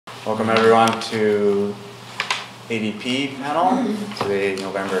Welcome everyone to ADP panel, today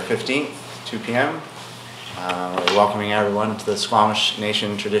November 15th, 2 p.m. We're welcoming everyone to the Squamish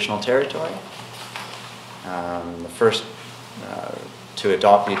Nation Traditional Territory. The first to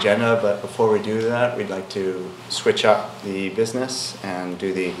adopt the agenda, but before we do that, we'd like to switch up the business and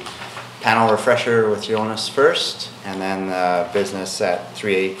do the panel refresher with Jonas first, and then business at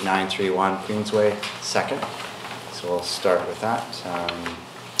 38931 Queensway second. So we'll start with that.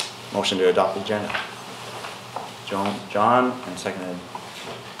 Motion to adopt the agenda. John, and seconded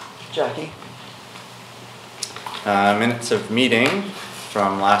Jackie. Minutes of meeting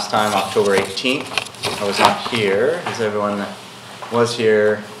from last time, October 18th. I was not here. Does everyone that was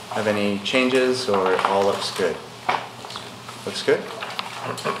here have any changes, or it all looks good? Looks good?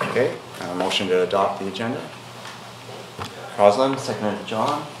 Okay. Motion to adopt the agenda. Roslyn, seconded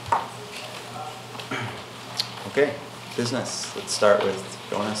John. Okay, business. Let's start with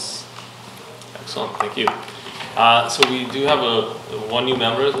Jonas. Excellent, thank you. So we do have one new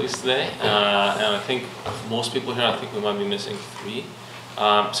member at least today, and I think most people here, I think we might be missing 3.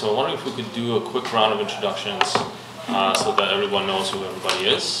 So I'm wondering if we could do a quick round of introductions so that everyone knows who everybody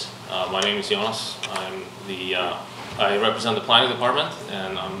is. My name is Jonas. I represent the planning department,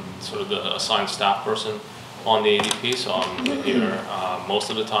 and I'm sort of the assigned staff person on the ADP, so I'm here most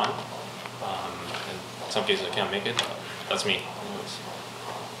of the time. In some cases I can't make it, but that's me. Anyways.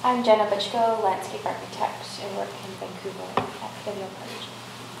 I'm Jenna Butchko, landscape architect, and work in Vancouver at Video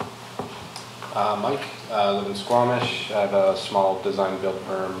College. Mike, I live in Squamish. I have a small design build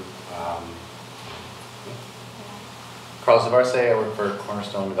firm. Carlos Zavarse, I work for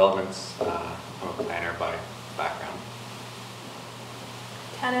Cornerstone Developments. I'm a planner by background.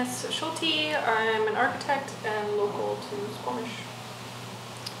 Tanis Schulte, I'm an architect and local to Squamish.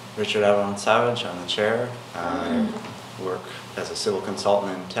 Richard Avalon Savage, I'm the chair. I work as a civil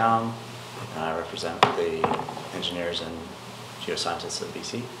consultant in town, and I represent the engineers and geoscientists of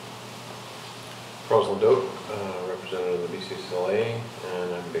BC. Roslyn Doak, representative of the BCCLA,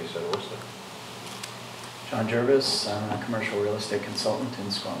 and I'm based out of Worcester. John Jervis, I'm a commercial real estate consultant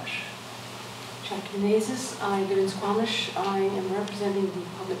in Squamish. Jackie Nazis, I live in Squamish. I am representing the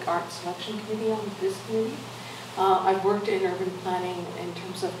Public Art Selection Committee on this committee. I've worked in urban planning in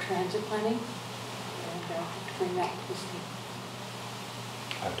terms of transit planning, and I have to bring that to this team.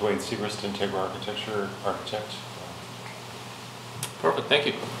 I'm Dwayne Segrist, Integra Architecture architect. Perfect, thank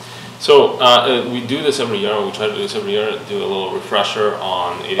you. So we do this every year. We try to do this every year, do a little refresher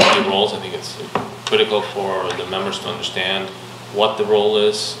on ADP roles. I think it's critical for the members to understand what the role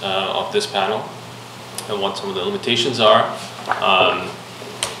is of this panel and what some of the limitations are.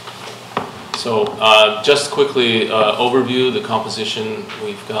 Just quickly overview the composition.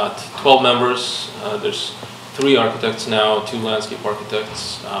 We've got 12 members. There's 3 architects now, 2 landscape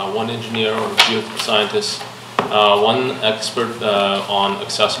architects, 1 engineer or geoscientist, 1 expert on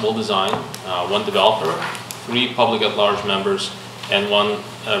accessible design, 1 developer, 3 public at large members, and 1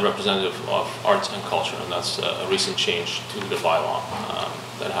 representative of arts and culture. And that's a recent change to the bylaw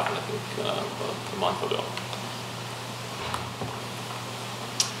that happened, I think, about a month ago.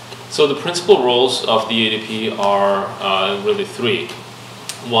 So the principal roles of the ADP are really 3.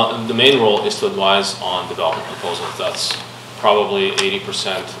 The main role is to advise on development proposals. That's probably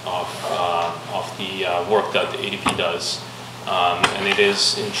 80% of the work that the ADP does. And it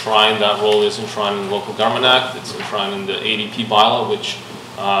is enshrined, that role is enshrined in the Local Government Act. It's enshrined in the ADP bylaw, which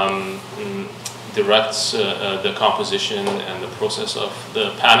directs the composition and the process of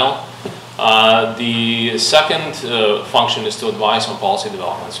the panel. The second function is to advise on policy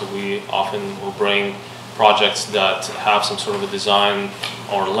development. So we often will bring projects that have some sort of a design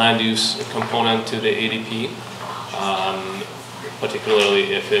or land use component to the ADP,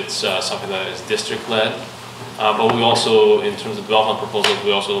 particularly if it's something that is district-led. But we also, in terms of development proposals,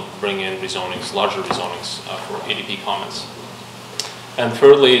 we also bring in rezonings, larger rezonings for ADP comments. And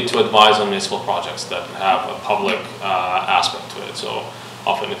thirdly, to advise on municipal projects that have a public aspect to it. So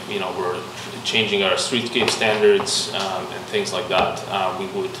often, if we're changing our streetscape standards and things like that, we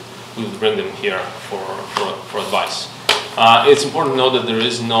would bring them here for advice. It's important to know that there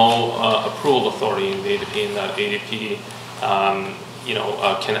is no approval authority in the ADP, and that ADP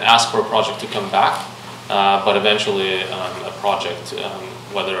can ask for a project to come back, but eventually a project,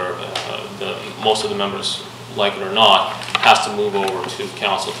 whether most of the members like it or not, has to move over to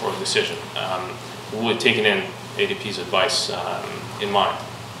council for a decision. We've taken in ADP's advice in mind.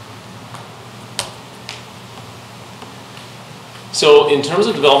 So in terms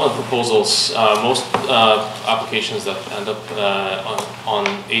of development proposals, most applications that end up on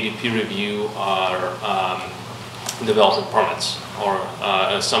ADP review are development permits. or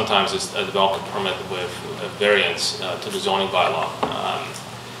sometimes it's a development permit with a variance to the zoning bylaw.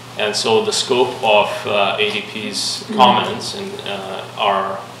 And so the scope of ADP's comments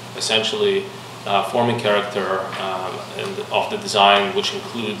are essentially forming character of the design, which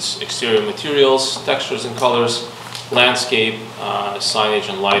includes exterior materials, textures and colors, landscape, signage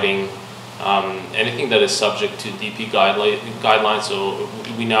and lighting, anything that is subject to DP guidelines. So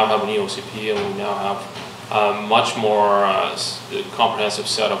we now have a new OCP, and we now have a much more comprehensive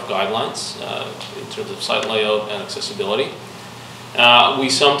set of guidelines in terms of site layout and accessibility. We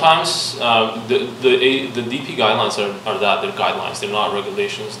sometimes, the DP guidelines are that, they're guidelines, they're not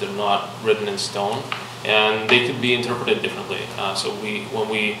regulations, they're not written in stone, and they could be interpreted differently. So when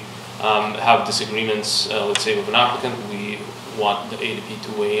we have disagreements, let's say with an applicant, we want the ADP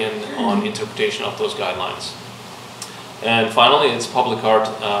to weigh in on interpretation of those guidelines. And finally, it's public art,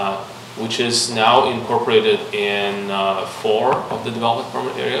 which is now incorporated in 4 of the development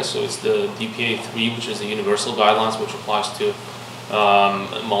permit areas. So it's the DPA 3, which is the universal guidelines, which applies to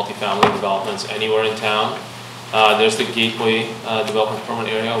multifamily developments anywhere in town. There's the Gateway development permit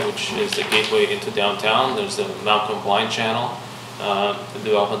area, which is the gateway into downtown. There's the Malcolm Blind Channel the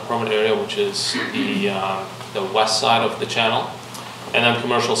development permit area, which is the west side of the channel, and then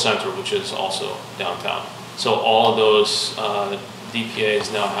Commercial Center, which is also downtown. So all of those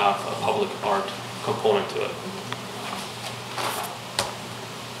DPAs now have a public art component to it.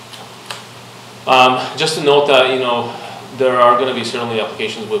 Just to note that, there are going to be certainly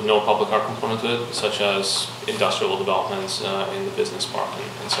applications with no public art component to it, such as industrial developments in the business park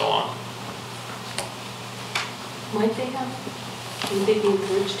and so on. Might they have? Would they be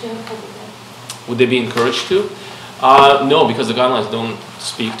encouraged to have public art? Would they be encouraged to? No, because the guidelines don't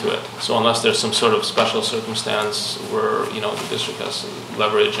speak to it. So unless there's some sort of special circumstance where the district has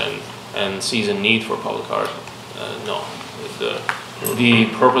leverage and sees a need for public art, no. The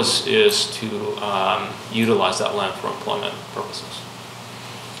purpose is to utilize that land for employment purposes.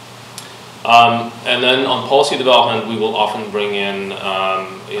 And then on policy development, we will often bring in,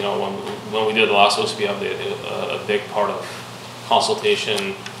 when we did the last OCP update, a big part of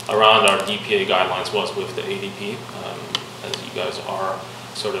consultation around our DPA guidelines was with the ADP, as you guys are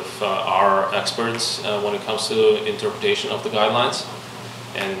sort of our experts when it comes to interpretation of the guidelines.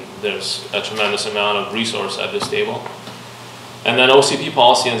 And there's a tremendous amount of resource at this table. And then OCP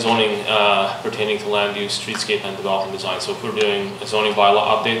policy and zoning pertaining to land use, streetscape, and development design. So if we're doing a zoning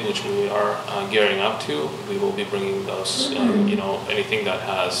bylaw update, which we are gearing up to, we will be bringing those, anything that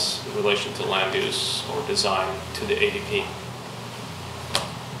has relation to land use or design to the ADP.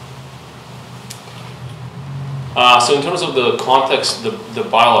 So in terms of the context, the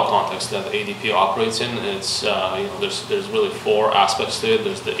bylaw context that the ADP operates in, it's there's really 4 aspects to it.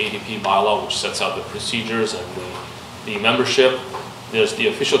 There's the ADP bylaw, which sets out the procedures and the membership. There's the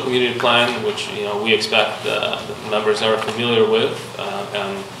official community plan, which we expect the members are familiar with,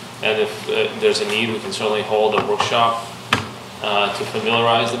 and if there's a need, we can certainly hold a workshop to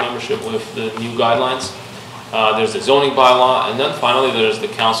familiarize the membership with the new guidelines. There's the zoning bylaw, and then finally there's the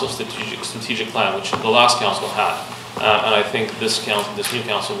council strategic plan, which the last council had, and I think this new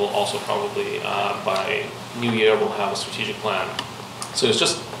council will also probably by New Year will have a strategic plan. So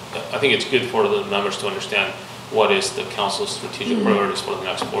I think it's good for the members to understand what is the council's strategic priorities for the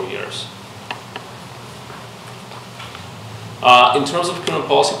next 4 years. In terms of current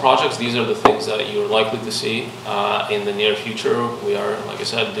policy projects, these are the things that you're likely to see in the near future. We are, like I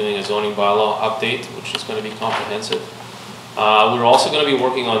said, doing a zoning bylaw update, which is going to be comprehensive. We're also going to be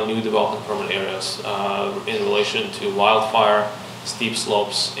working on new development permit areas in relation to wildfire, steep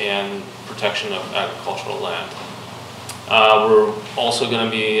slopes, and protection of agricultural land. We're also going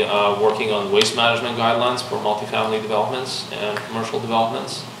to be working on waste management guidelines for multifamily developments and commercial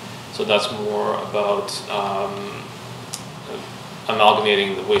developments. So that's more about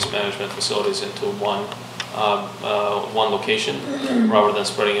amalgamating the waste management facilities into one location rather than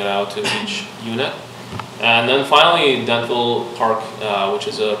spreading it out to each unit. And then finally, Denville Park, which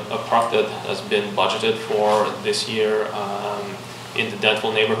is a park that has been budgeted for this year in the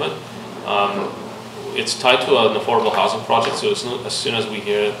Denville neighborhood. It's tied to an affordable housing project, so as soon as we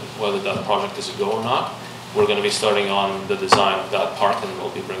hear whether that project is a go or not, we're going to be starting on the design of that park, and we'll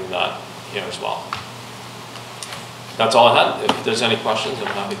be bringing that here as well. That's all I had. If there's any questions, I'm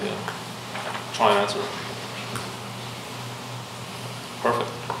happy to try and answer them.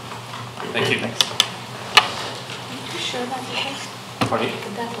 Perfect. Thank you. Could you share that with us? Pardon me?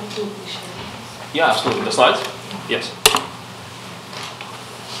 Could that also be shared with us? Yeah, absolutely. The slides? Yes.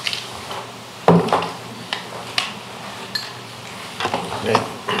 Great.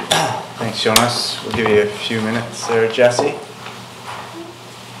 Thanks, Jonas. We'll give you a few minutes there, Jesse.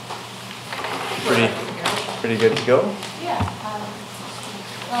 pretty good to go? Yeah.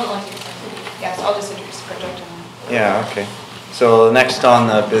 Yes, I'll just introduce the project. Yeah, okay. So next on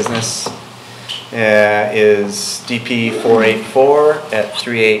the business is DP 484 at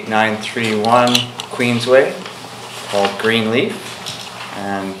 38931 Queensway, called Greenleaf.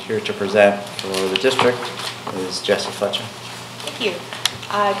 And here to present for the district is Jessie Fletcher. Thank you.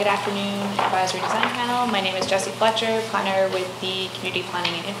 Good afternoon, Advisory Design Panel. My name is Jessie Fletcher, planner with the Community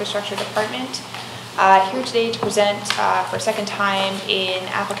Planning and Infrastructure Department. Here today to present for a second time in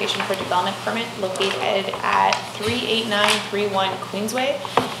application for development permit located at 38931 Queensway,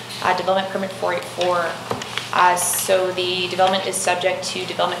 development permit 484. So the development is subject to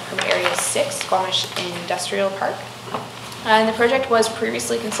development permit area 6, Squamish Industrial Park. And the project was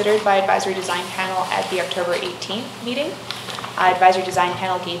previously considered by Advisory Design Panel at the October 18th meeting. Advisory Design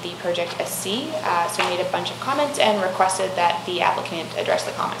Panel gave the project a C, so made a bunch of comments and requested that the applicant address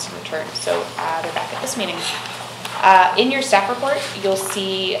the comments in return. So they're back at this meeting. In your staff report, you'll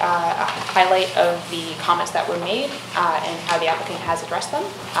see a highlight of the comments that were made and how the applicant has addressed them.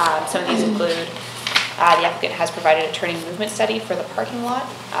 Some of these include the applicant has provided a turning movement study for the parking lot.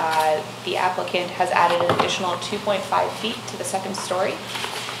 The applicant has added an additional 2.5 feet to the second story.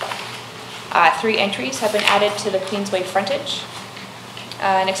 3 entries have been added to the Queensway frontage.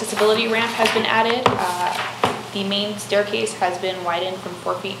 An accessibility ramp has been added. The main staircase has been widened from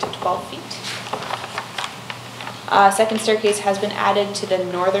 4 feet to 12 feet. Second staircase has been added to the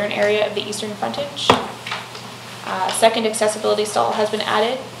northern area of the eastern frontage. Second accessibility stall has been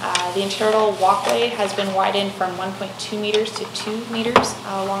added. The internal walkway has been widened from 1.2 meters to 2 meters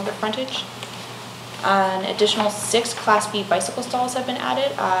along the frontage. An additional 6 Class B bicycle stalls have been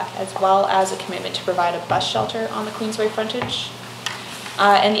added, as well as a commitment to provide a bus shelter on the Queensway frontage.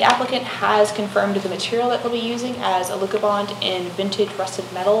 And the applicant has confirmed the material that they'll be using as Alucobond in vintage rusted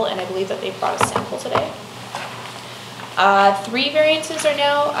metal, and I believe that they brought a sample today. 3 variances are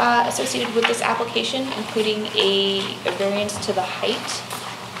now associated with this application, including a variance to the height,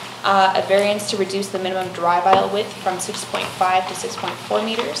 a variance to reduce the minimum drive aisle width from 6.5 to 6.4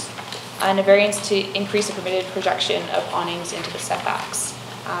 meters, and a variance to increase the permitted projection of awnings into the setbacks.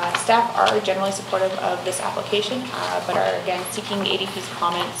 Staff are generally supportive of this application, but are again seeking ADP's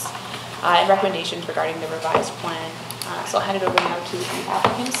comments and recommendations regarding the revised plan. So I'll hand it over now to the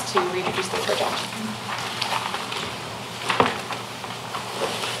applicants to reintroduce the project.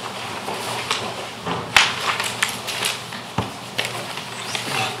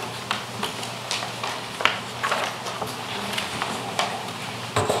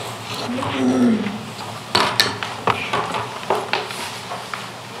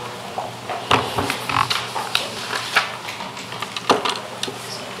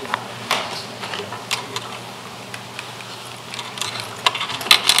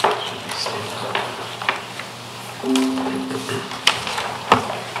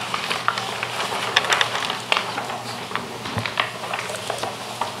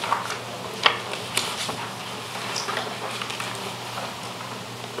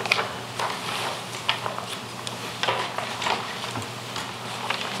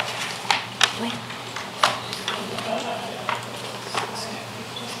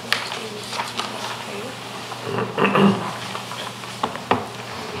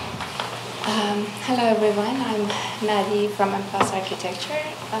 Hello everyone, I'm Nadi from M+ Architecture.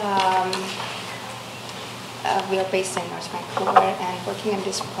 We are based in North Vancouver and working on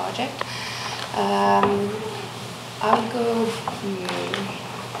this project. I'll go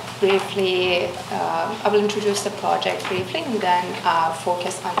briefly, I will introduce the project briefly and then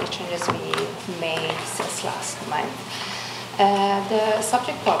focus on the changes we made since last month. The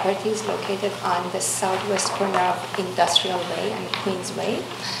subject property is located on the southwest corner of Industrial Way and Queensway.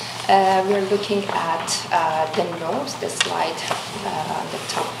 We're looking at the north. The slide on the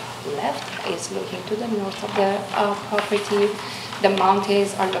top left is looking to the north of the property. The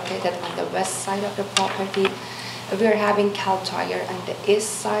mountains are located on the west side of the property. We're having Cal Tire on the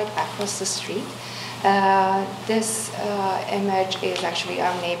east side across the street. This image is actually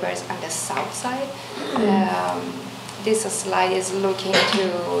our neighbors on the south side. This slide is looking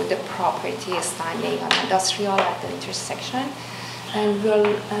to the property standing on Industrial at the intersection. And the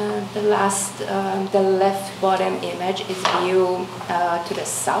left bottom image is view to the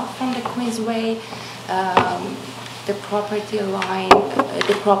south from the Queensway. The property line,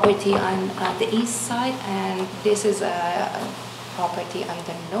 the property on the east side, and this is a property on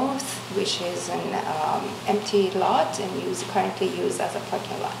the north, which is an empty lot and currently used as a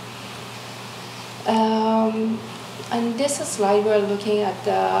parking lot. On this slide, we're looking at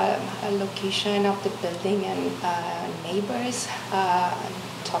the location of the building and neighbors. On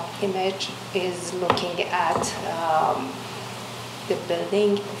top image is looking at the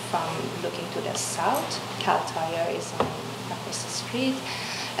building from looking to the south. Cal Tire is on across the street.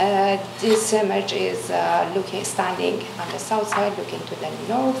 This image is standing on the south side, looking to the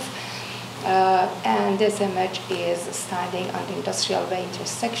north. And this image is standing on the Industrial Way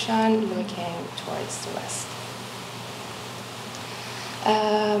intersection, looking towards the west.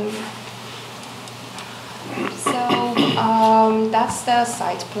 That's the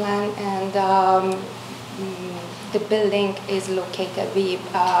site plan, and the building is located.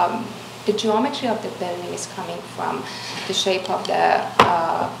 The geometry of the building is coming from the shape of the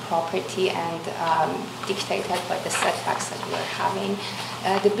property and dictated by the setbacks that we're having.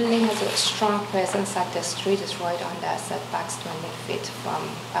 The building has a strong presence at the street. It's right on the setbacks, 20 feet from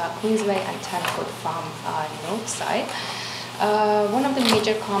Queensway and 10 foot from north side. One of the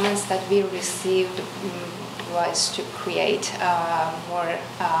major comments that we received was to create more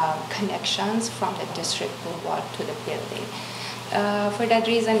connections from the district boulevard to the building. For that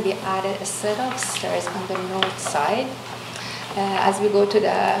reason, we added a set of stairs on the north side. As we go to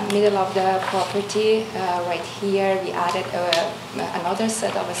the middle of the property, right here, we added another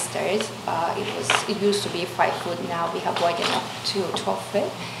set of stairs. It used to be 5 foot, now we have widened up to 12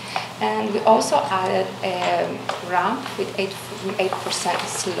 feet. And we also added a ramp with 8%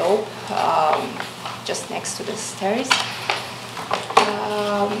 slope just next to the stairs.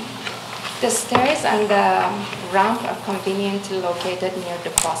 The stairs and the ramp are conveniently located near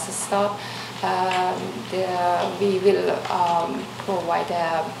the bus stop. We will provide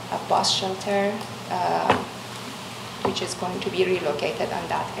a bus shelter which is going to be relocated on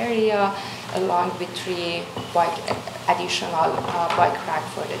that area, along with 3 additional bike rack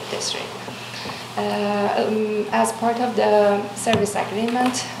for the district. As part of the service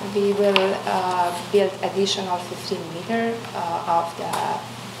agreement, we will build additional 15 meters of the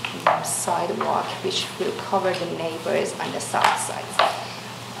sidewalk, which will cover the neighbors on the south side.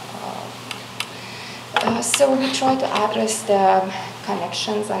 So we try to address the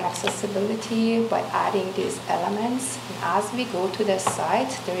connections and accessibility by adding these elements. And as we go to the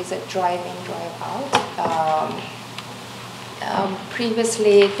site, there is a drive-in, drive-out.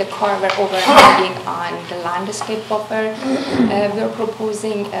 Previously, the car were overhanging on the landscape buffer. We are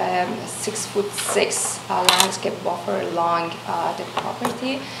proposing a 6'6" landscape buffer along the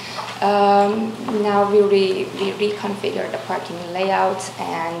property. Now we reconfigure the parking layout,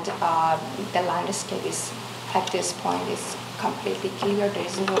 and the landscape is at this point is completely clear. There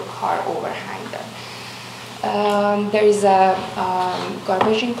is no car overhang there. There is a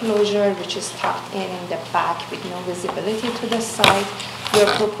garbage enclosure which is tucked in the back with no visibility to the side. We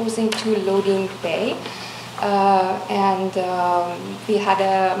are proposing 2 loading bay, and we had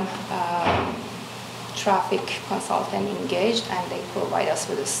a traffic consultant engaged, and they provide us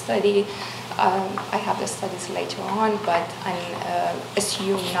with a study. I have the studies later on, but an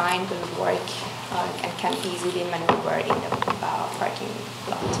SU9 will work and can easily maneuver in the parking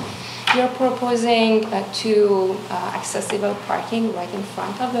lot. We are proposing 2 accessible parking right in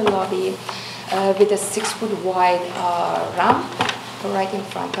front of the lobby with a 6 foot wide ramp right in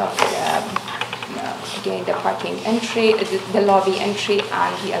front of again the parking entry, the lobby entry,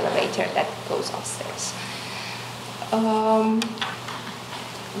 and the elevator that goes upstairs.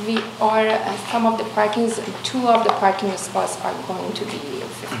 Some of the parkings, 2 of the parking spots are going to be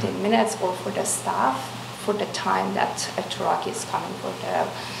 15 minutes, or for the staff for the time that a truck is coming for the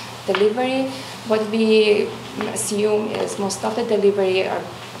delivery. What we assume is most of the delivery are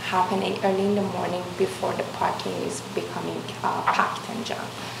happening early in the morning before the parking is becoming packed and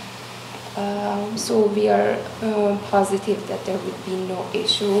jammed. So we are positive that there would be no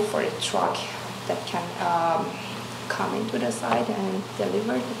issue for a truck that can come into the site and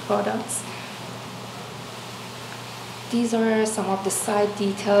deliver the products. These are some of the site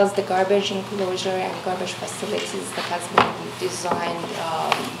details, the garbage enclosure and garbage facilities that has been designed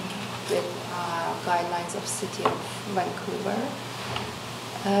with guidelines of City of Vancouver.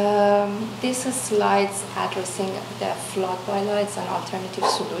 This is slides addressing the flood bylaws and alternative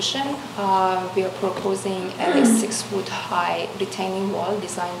solution. We are proposing a 6 foot high retaining wall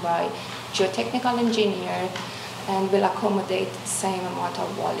designed by geotechnical engineer, and will accommodate the same amount of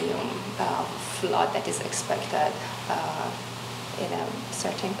volume flood that is expected in a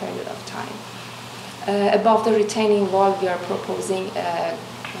certain period of time. Above the retaining wall, we are proposing a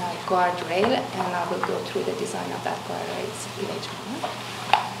guardrail, and I will go through the design of that guardrail later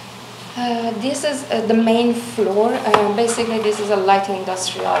on. This is the main floor. Basically, this is a light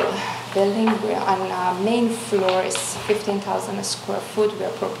industrial building. On main floor is 15,000 square foot. We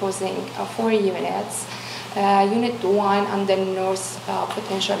are proposing 4 units. Unit 1 on the north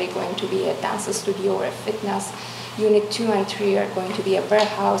potentially going to be a dance studio or a fitness. Unit 2 and 3 are going to be a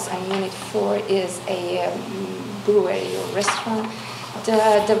warehouse, and Unit 4 is a brewery or restaurant.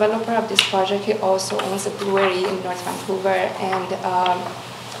 The developer of this project, he also owns a brewery in North Vancouver, and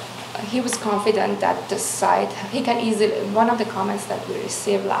he was confident that the site, he can easily, one of the comments that we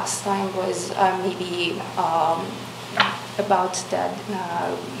received last time was maybe about that,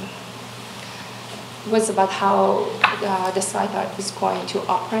 was about how the site is going to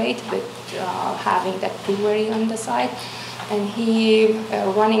operate with having that brewery on the site. And he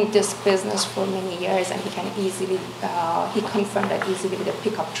running this business for many years, and he can easily, he confirmed that easily with a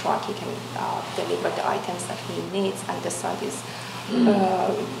pickup truck he can deliver the items that he needs, and the site is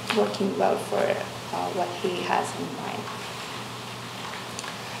working well for what he has in mind.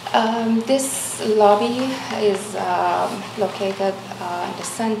 This lobby is located in the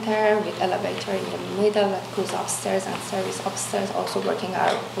center with elevator in the middle that goes upstairs and service upstairs. Also working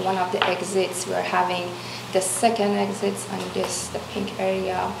out one of the exits. We're having the second exits on this, the pink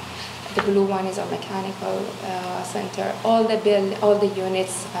area. The blue one is a mechanical center. All the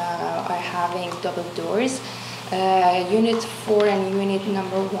units are having double doors. Unit 4 and unit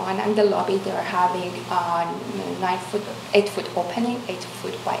number 1 and the lobby, they are having 8 foot opening, 8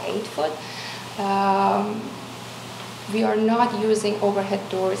 foot by 8 foot. We are not using overhead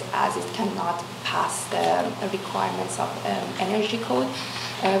doors as it cannot pass the requirements of energy code.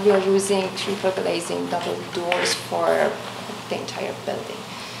 We are using triple glazing double doors for the entire building.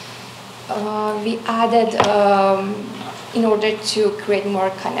 We added, in order to create more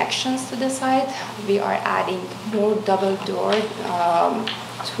connections to the site, we are adding more double door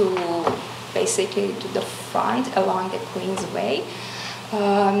to basically to the front along the Queensway.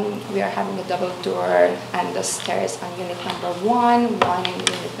 We are having a double door and the stairs on unit number 1, one in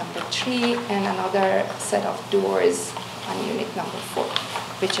unit number 3, and another set of doors on unit number 4,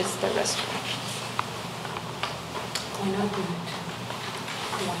 which is the restaurant. Why not unit?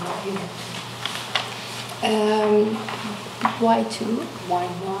 Why not unit? Why 2? Why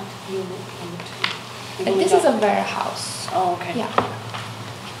not unit number 2? This is a warehouse. Oh, okay. Yeah.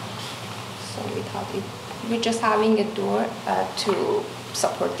 So we thought we're just having a door to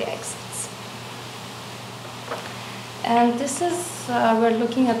support the exits. And this is, we're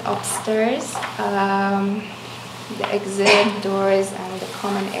looking at upstairs, the exit doors and the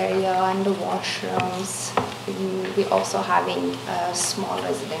common area and the washrooms. We're also having a small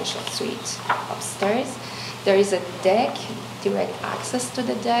residential suite upstairs. There is a deck, direct access to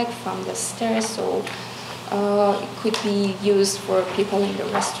the deck from the stairs, so it could be used for people in the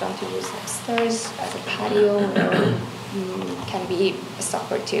restaurant to use upstairs as a patio, or can be a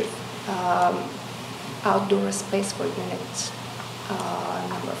supportive outdoor space for unit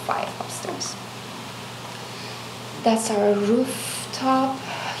number 5 upstairs. That's our rooftop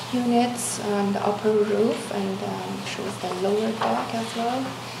units on the upper roof, and shows the lower deck as well.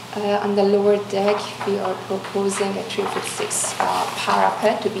 On the lower deck, we are proposing a 3'6"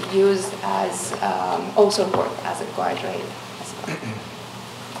 parapet to be used as, also work as a guardrail as well.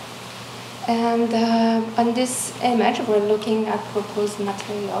 And on this image, we're looking at proposed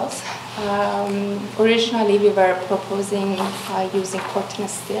materials. Originally, we were proposing using Corten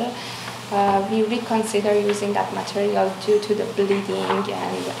steel. We reconsider using that material due to the bleeding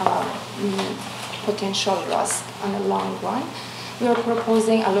and potential rust on the long run. We are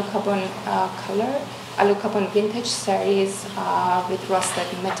proposing Alucarbon color, Alucarbon vintage series with rusted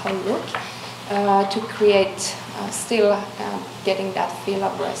metal look to create still getting that feel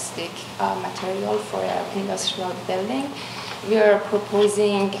of rustic material for an industrial building. We are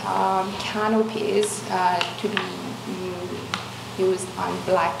proposing canopies to be used on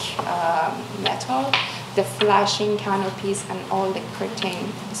black metal. The flashing canopies and all the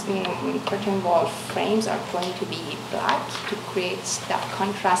curtain wall frames are going to be black to create that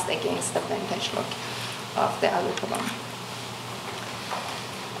contrast against the vintage look of the Alucarbon.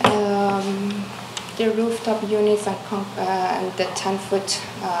 The rooftop units and the 10-foot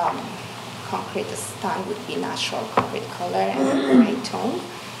concrete stand would be natural concrete color and gray tone.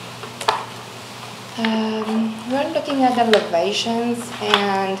 We're looking at elevations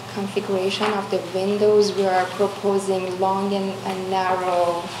and configuration of the windows. We are proposing long and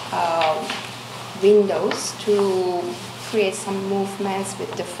narrow windows to create some movements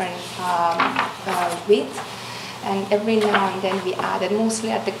with different width. And every now and then we added, mostly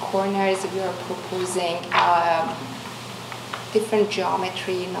at the corners, we are proposing different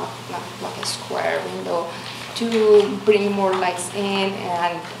geometry, not like a square window, to bring more lights in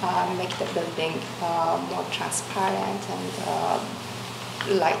and make the building more transparent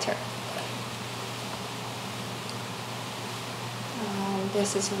and lighter.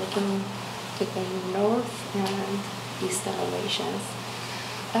 this is looking to the north and east elevations.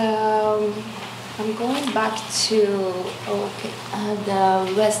 I'm going back to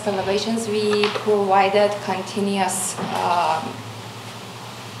the west elevations. We provided continuous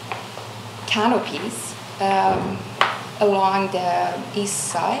canopies along the east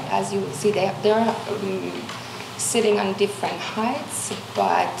side. As you will see, they're sitting on different heights,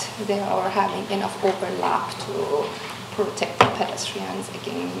 but they are having enough overlap to protect the pedestrians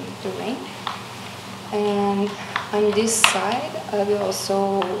against the rain. And on this side, we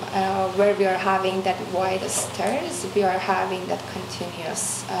also, where we are having that wide stairs, we are having that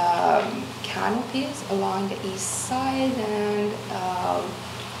continuous canopies along the east side, and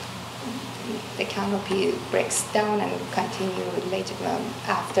the canopy breaks down and continue later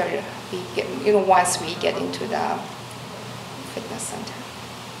after we get, once we get into the fitness center.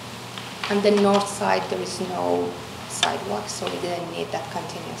 On the north side, there is no sidewalk, so we didn't need that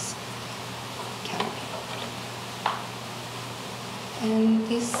continuous canopy. And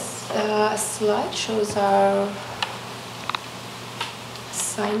this slide shows our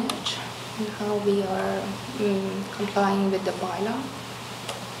signage and how we are complying with the bylaw.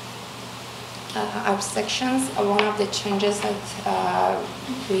 Our sections, one of the changes that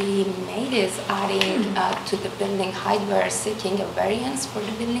we made is adding to the building height. We are seeking a variance for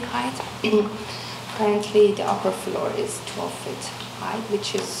the building height. Currently, the upper floor is 12 feet high,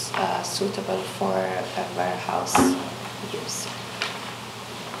 which is suitable for a warehouse use.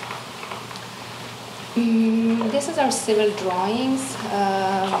 This is our civil drawings.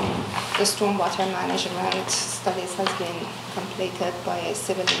 The stormwater management studies has been completed by a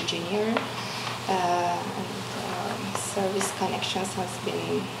civil engineer, and service connections has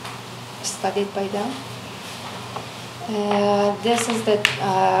been studied by them. This is the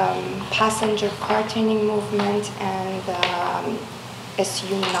passenger car turning movement and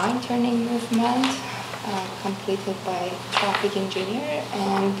SU9 turning movement completed by traffic engineer,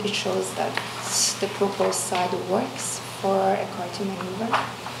 and it shows that the proposed side works for a car to maneuver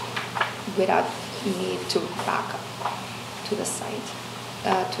without need to back up to the side,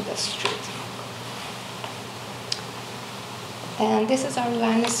 to the street. And this is our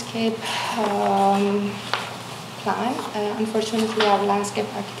landscape plan. Unfortunately, our landscape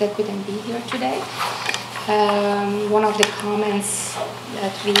architect couldn't be here today. One of the comments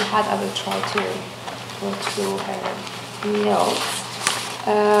that we had, I will try to go through her notes.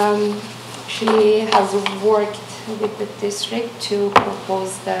 She has worked with the district to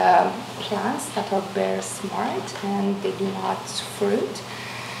propose the plants that are bear smart and they do not fruit.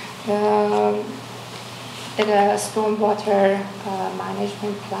 The stormwater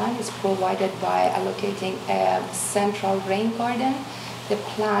management plan is provided by allocating a central rain garden. The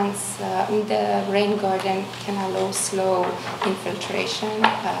plants in the rain garden can allow slow infiltration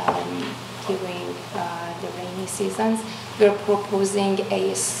during the rainy seasons. We're proposing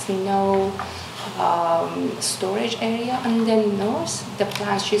a snow storage area on the north. The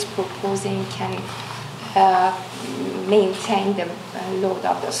plants she's proposing can maintain the load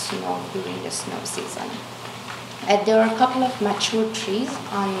of the snow during the snow season. There are a couple of mature trees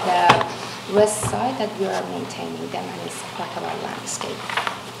on the west side that we are maintaining them, and it's part of our landscape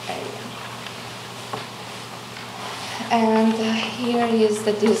area. And here is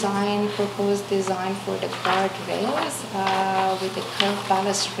the design, proposed design for the guardrails with the curved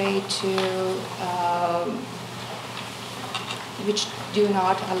balustrade which do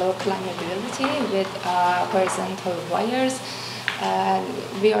not allow climbability with horizontal wires.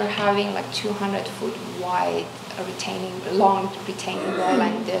 We are having like 200-foot wide long retaining wall,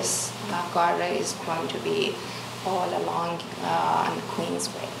 and this guardrail is going to be all along on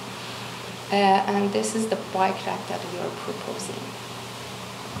Queensway. And this is the bike rack that we are proposing.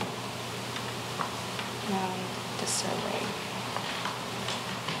 The survey.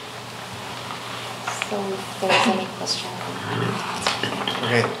 So if there's any question.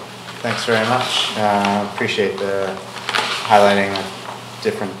 Okay, thanks very much. Appreciate the highlighting of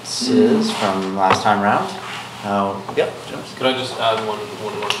differences from last time around. Yep, James. Could I just add one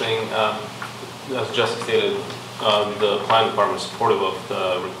more thing? As Jessica stated, the planning department is supportive of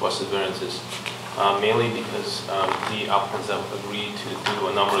the requested variances, mainly because the applicants have agreed to do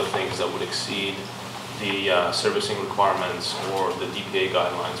a number of things that would exceed the servicing requirements or the DPA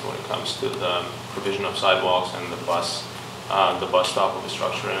guidelines when it comes to the provision of sidewalks and the bus stop of the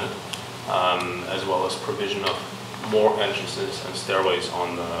structure in it, as well as provision of more entrances and stairways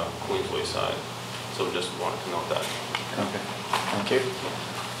on the Queensway side. So we just wanted to note that. Okay, thank you.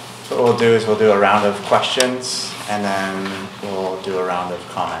 So what we'll do is we'll do a round of questions and then we'll do a round of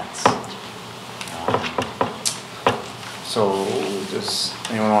comments. So does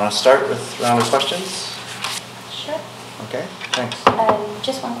anyone want to start with a round of questions? Sure. Okay, thanks.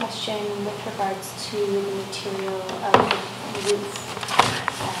 Just one question with regards to the material of the roof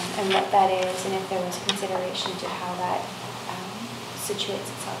and what that is, and if there was consideration to how that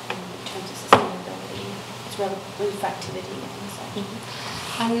situates itself in terms of sustainability, its reflectivity and such.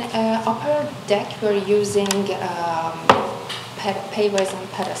 On upper deck, we're using pavers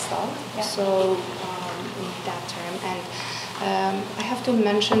and pedestal, so in that term. And I have to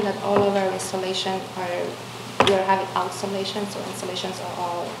mention that all of our installations we're having outstallations, so installations are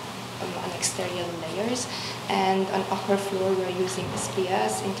all on exterior layers. And on upper floor, we're using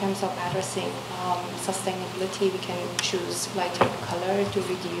SPS. In terms of addressing sustainability, we can choose lighter color to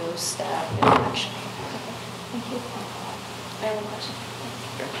reduce the reflection. Thank you. I have a question.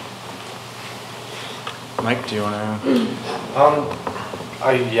 Mike, do you want to?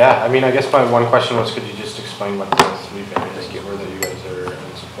 Yeah, I mean, I guess my one question was, could you just explain what the 3 variants were that you guys are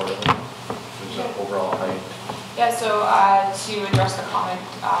in support of? There's an overall height. Yeah, so to address the comment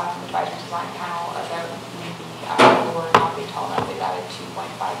from the advisory design panel about the floor not being tall enough, they've added 2.5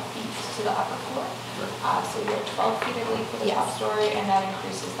 feet to the upper floor. So you're 12 feet, I believe, for the top story, and that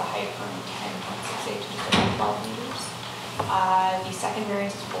increases the height from 10.68 to just about 12 meters. The second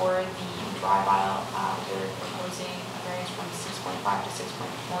variance is for the drive aisle. They're proposing a variance from 6.5 to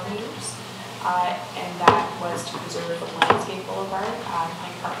 6.4 meters. And that was to preserve the landscape boulevard.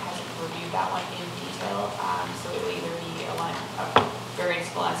 Pine Park hasn't reviewed that one in detail, so it will either be a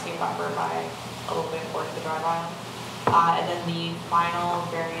variance to the landscape buffer by a little bit more to the drive aisle. And then the final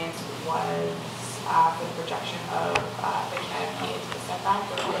variance was for the projection of the canopy into the setback.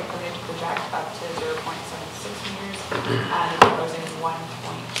 We're only permitted to project up to 0.76 meters, and proposing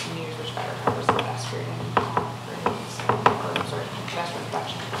 1.2 meters, which better covers the pedestrian pedestrian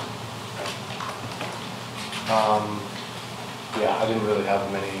protection. Yeah, I didn't really have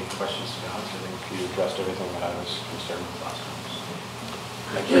many questions to be honest. I think you addressed everything that I was concerned with last time.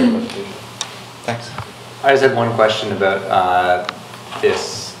 Thank you for the presentation. Thanks. I just had one question about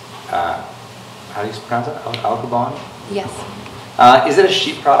this, how do you pronounce it? Alcobon? Yes. Is it a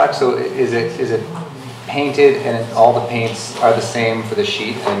sheet product? So is it painted and all the paints are the same for the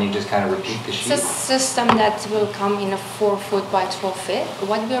sheet and you just kind of repeat the sheet? It's a system that will come in a 4 foot by 12 feet.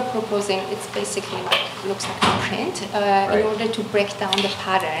 What we are proposing, it's basically looks like a print. In order to break down the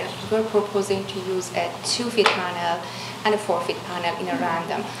pattern, we're proposing to use a 2 feet panel and a 4 feet panel in a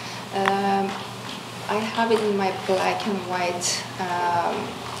random. I have it in my black and white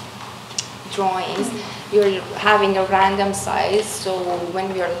drawings. You're having a random size, so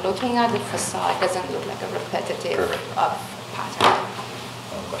when we are looking at the facade, it doesn't look like a repetitive pattern.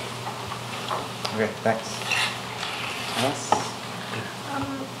 Okay, thanks. Yes?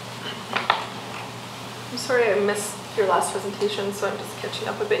 I'm sorry I missed your last presentation, so I'm just catching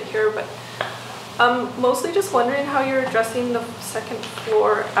up a bit here, but mostly just wondering how you're addressing the second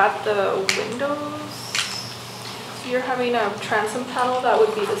floor at the windows. So you're having a transom panel that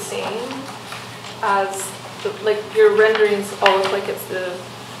would be the same as like your renderings all look like it's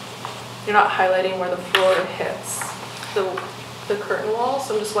you're not highlighting where the floor hits the curtain wall,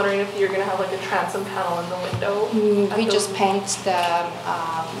 so I'm just wondering if you're going to have like a transom panel in the window. We just paint the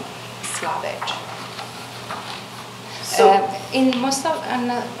slab edge. So in most of,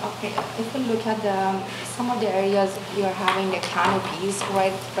 if you look at some of the areas, you are having the canopies,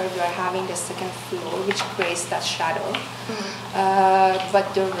 right, where you are having the second floor, which creates that shadow.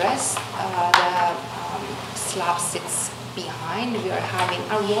 But the rest, the slab sits behind. We are having,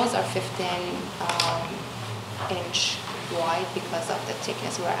 our walls are 15 inch wide because of the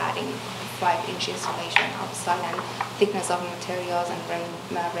thickness. We're adding 5-inch insulation outside and thickness of materials and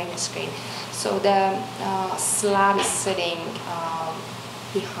rain screen. So the slab is sitting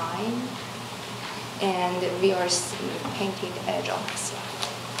behind, and we are painting the edge of the slab.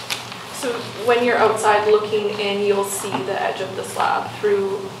 So when you're outside looking in, you'll see the edge of the slab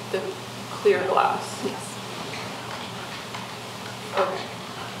through the clear glass? Yes. Okay.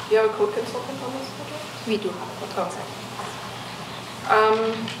 Do you have a code consultant on this project? We do have a code consultant.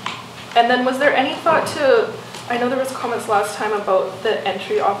 And then was there any thought to, I know there was comments last time about the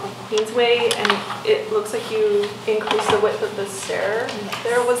entry off of Queensway, and it looks like you increased the width of the stair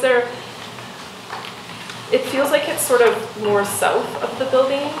there. Was there, it feels like it's sort of more south of the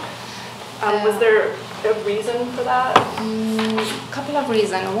building. Was there a reason for that? A couple of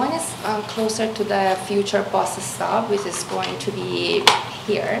reasons. One is closer to the future bus stop, which is going to be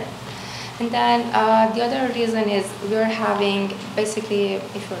here. And then the other reason is we're having, basically,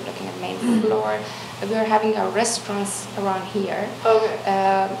 if you're looking at main floor, we're having our restaurants around here. Okay.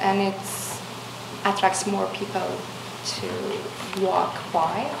 And it attracts more people to walk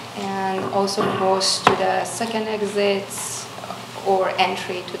by, and also goes to the second exits or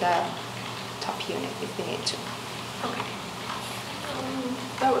entry to the top unit if we need to. Okay.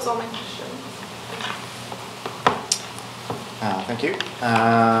 That was all my questions. Thank you.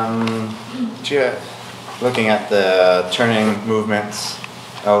 Looking at the turning movements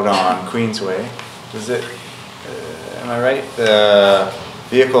out on Queensway, does it, am I right, the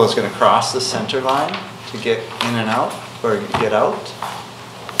vehicle is going to cross the center line to get in and out, or get out?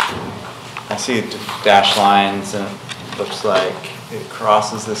 I see dash lines and it looks like it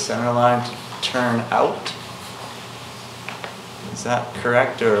crosses the center line to turn out. Is that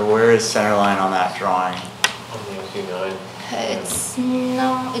correct, or where is center line on that drawing? On the SU9.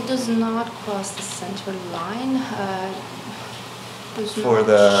 It does not cross the center line. For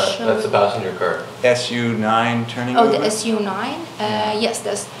the That's the passenger car. SU9 turning Oh, movement? the SU9? Yes, the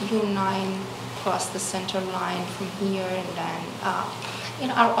SU9 cross the center line from here, and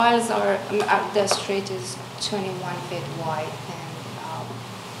then, our aisles are, the street is 21 feet wide,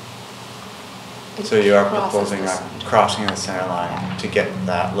 and So you are crosses proposing the a center. crossing the center line to get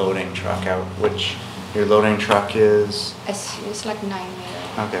that loading truck out, which your loading truck is? It's like 9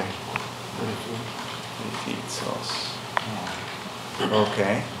 meters. Okay. 30 feet, so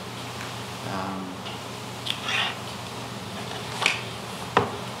okay.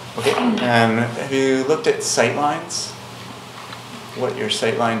 Okay, and have you looked at sight lines? What your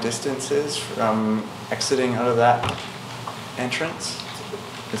sight line distance is from exiting out of that entrance?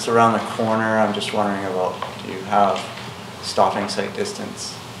 It's around the corner. I'm just wondering about, do you have stopping sight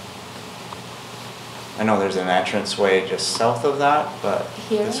distance? I know there's an entranceway just south of that, but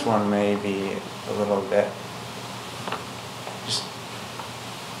Here? this one may be a little bit. Just,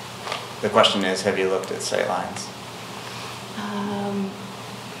 the question is, have you looked at sight lines?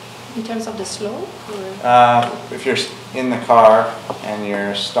 In terms of the slope? Or? If you're in the car and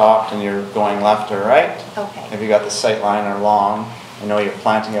you're stopped and you're going left or right, Okay. have you got the sight line along? I know you're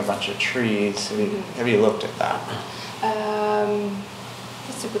planting a bunch of trees. Have you looked at that?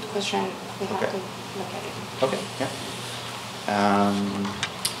 That's a good question. We have Okay. to look at it. Okay, yeah.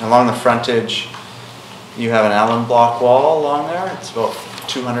 Along the frontage, you have an Allen block wall along there. It's about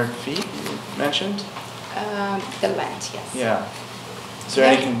 200 feet, you mentioned? The length, yes. Yeah. Is there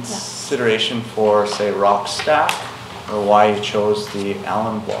any Yeah. consideration for, say, rock stack, or why you chose the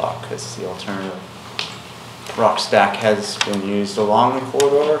Allen block as the alternative? Rock stack has been used along the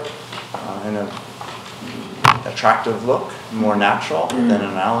corridor in an attractive look, more natural than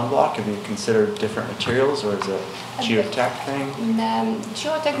an Allen block. Have you considered different materials, or is it a geotech thing?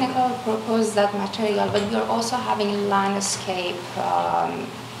 Geotechnical proposed that material, but we are also having landscape,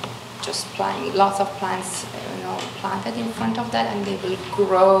 just planting, lots of plants, planted in front of that, and they will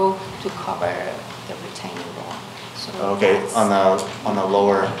grow to cover the retaining wall. So Okay, that's- on the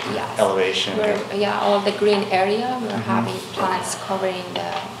lower Yes. elevation. All the green area, we're having plants covering the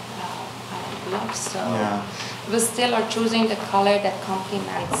blocks, so Yeah. we still are choosing the color that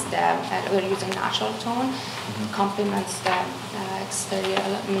complements the, we're using natural tone, complements the exterior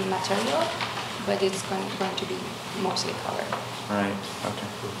material, but it's going to be mostly covered. Right, okay.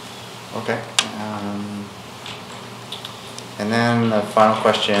 Okay. And then the final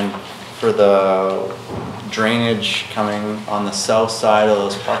question, for the drainage coming on the south side of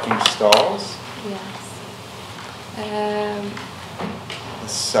those parking stalls, Yes. the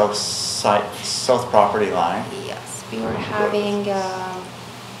south side, south property line, Yes, we were having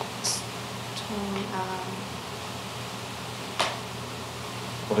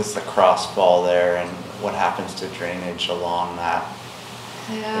what is the crossfall there, and what happens to drainage along that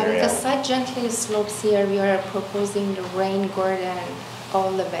area? the site gently slopes here. We are proposing the rain garden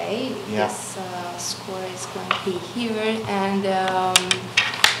all the way. Yeah. This square is going to be here, and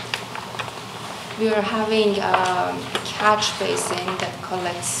we are having a catch basin that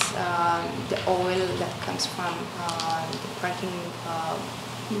collects the oil that comes from the parking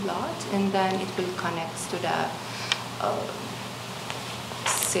lot, and then it will connect to the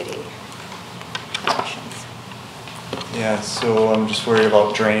city connections. Yeah, so I'm just worried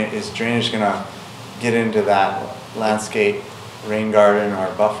about drainage. Is drainage gonna get into that landscape rain garden or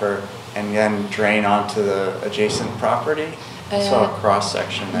buffer and then drain onto the adjacent property? I saw a cross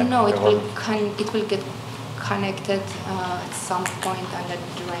section that. No, it there will wasn't- it will get connected at some point under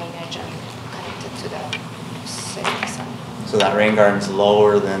drainage and connected to the city center. So that rain garden's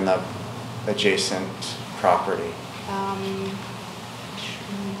lower than the adjacent property.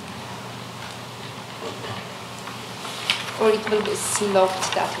 Or it will be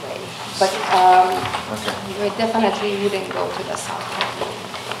sloped that way, but Okay. we definitely wouldn't go to the south.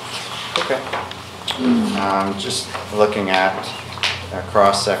 Okay. Just looking at a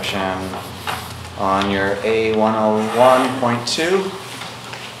cross-section on your A101.2.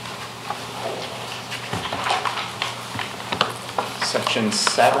 Section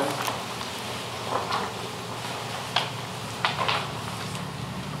 7.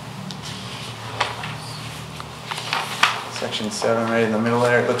 Section 7 right in the middle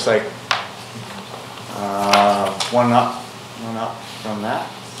there, it looks like one up from that.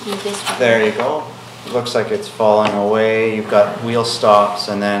 This one. There you go. It looks like it's falling away. You've got wheel stops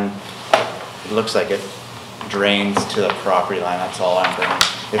and then it looks like it drains to the property line. That's all I'm bringing.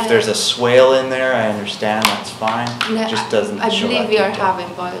 If there's a swale in there, I understand, that's fine. No, It just doesn't I show believe that we are detail. having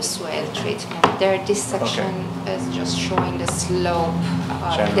bioswale treatment. There, this section is just showing the slope,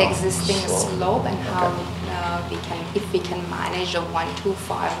 the General existing slope. slope and how Okay. if we can manage a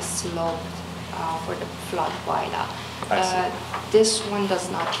 1-5 slope for the flood boiler. I see. This one does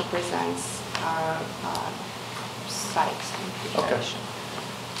not represent our site configuration.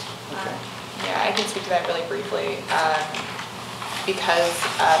 Okay. Yeah, I can speak to that really briefly. Because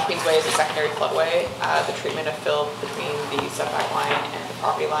Queensway is a secondary floodway, the treatment of fill between the setback line and the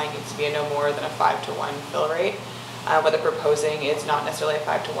property line needs to be a no more than a 5-to-1 fill rate. What they're proposing is not necessarily a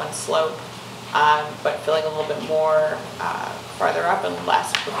 5-to-1 slope, but filling a little bit more farther up and less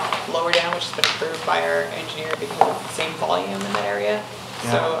lower down, which has been approved by our engineer because of the same volume in that area.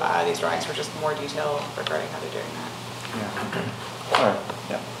 So these drawings were just more detail regarding how they're doing that. Yeah, okay. All right,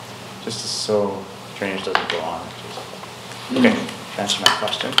 yeah. Just so drainage doesn't go on. Okay, answer my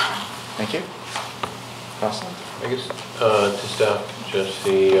question. Thank you. Crossland? I guess, to staff,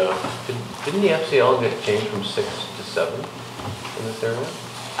 Jesse, didn't the FCL get changed from 6 to 7 in this area?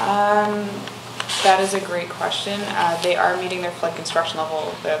 That is a great question. They are meeting their flood construction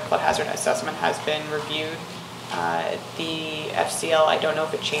level. The flood hazard assessment has been reviewed. The FCL, I don't know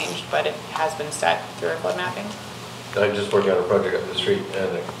if it changed, but it has been set through our flood mapping. I'm just working on a project up the street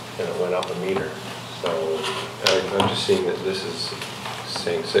and it went up a meter. So I'm just seeing that this is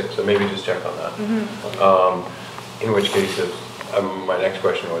saying 6, so maybe just check on that. In which case, my next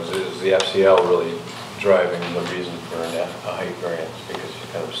question was, is the FCL really driving the reason for a height variance? Because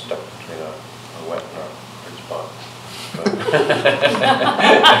you're kind of stuck between a wet and a hard spot.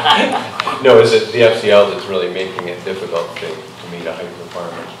 No, is it the FCL that's really making it difficult to meet a height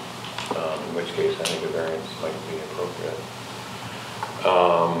requirement? In which case, I think a variance might be appropriate.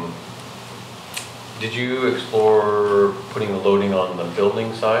 Did you explore putting the loading on the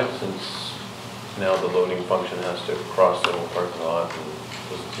building side, since now the loading function has to cross the whole parking lot and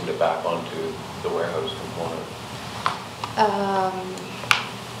doesn't seem to back onto the warehouse component?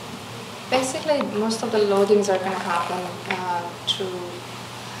 Basically, most of the loadings are going to happen through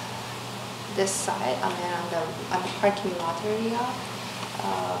this side, on the parking lot area.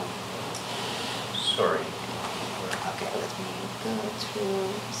 Sorry. Okay, let me go through.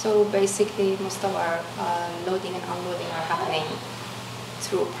 So basically, most of our loading and unloading are happening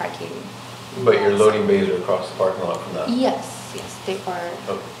through parking. But your lots. loading bays are across the parking lot from that? Yes, they are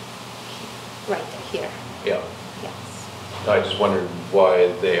Okay. right here. Yeah. Yes. I just wondered why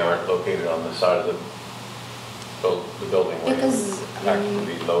they aren't located on the side of the building where you Because would actually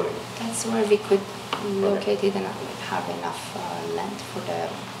be loading. that's where we could locate it and have enough length for the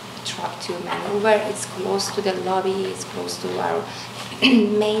truck to maneuver. It's close to the lobby, it's close to our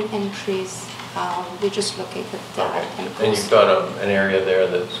main entries. We just located that. Okay. And you've got an area there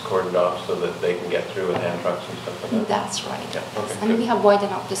that's cordoned off so that they can get through with hand trucks and stuff like that? That's right. Yeah, okay, And good. we have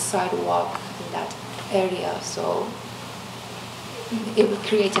widened up the sidewalk in that area, so it will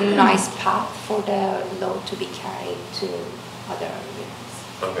create a nice path for the load to be carried to other areas.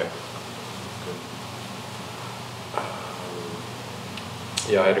 Okay. Good.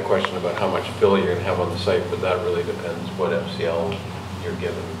 Yeah, I had a question about how much fill you're going to have on the site, but that really depends what FCL you're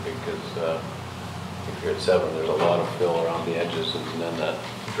given, because if you're at 7, there's a lot of fill around the edges, and then that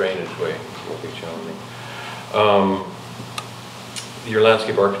drainage way will be challenging. Your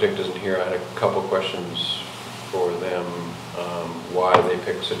landscape architect isn't here. I had a couple questions for them. Why they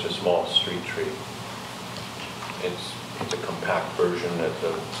picked such a small street tree? It's a compact version. It's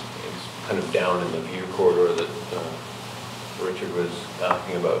kind of down in the view corridor that Richard was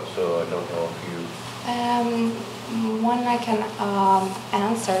asking about, so I don't know if you... One I can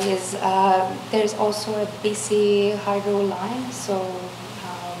answer is there's also a BC hydro line, so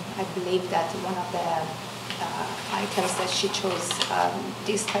I believe that one of the items that she chose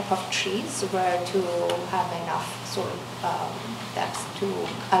these type of trees were to have enough sort of depth to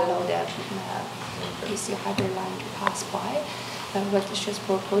allow the BC hydro line to pass by. What she's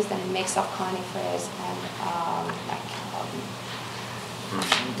proposed, a mix of conifers and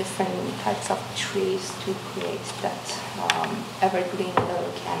different types of trees to create that evergreen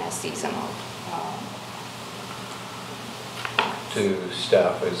look and a seasonal. To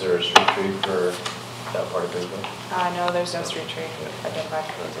staff, is there a street tree for that part of Greenville? No, there's no street tree identified.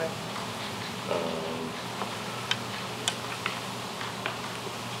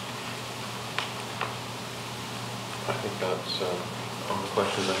 I think that's all the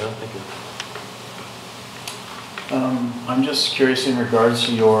questions I have. Thank you. I'm just curious in regards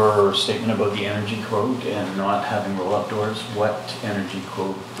to your statement about the energy code and not having roll-up doors, what energy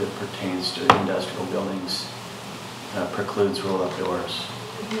code that pertains to industrial buildings precludes roll-up doors?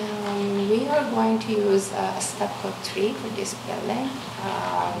 We are going to use a step code 3 for this building.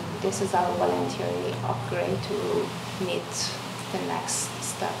 This is our voluntary upgrade to meet the next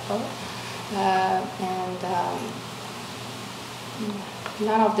step code.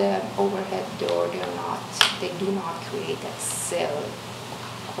 None of the overhead door, they do not create that sill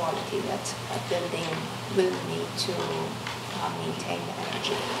quality that a building will need to maintain the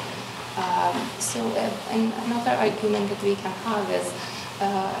energy. And another argument that we can have is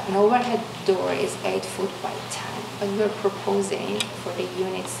an overhead door is 8 foot by 10, but we're proposing for the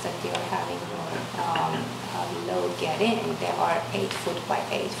units that they are having low get in, they are 8 foot by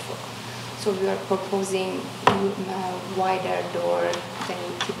 8 foot. So we are proposing a wider door than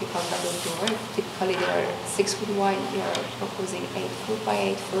a typical double door. Typically they are 6 foot wide, we are proposing 8 foot by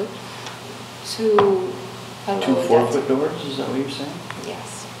 8 foot to allow 2 4-foot doors, is that what you're saying?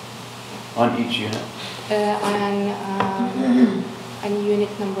 Yes. On each unit? On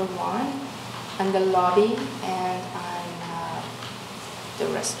unit number 1, on the lobby, and on the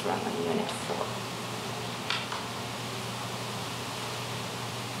restaurant on unit 4.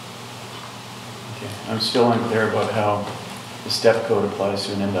 Okay, I'm still unclear about how the step code applies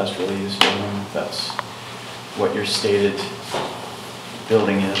to an industrial use building, if that's what your stated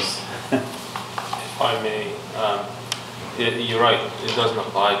building is. If I may, you're right, it doesn't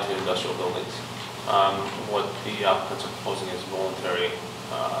apply to industrial buildings. What the applicants are proposing is voluntary,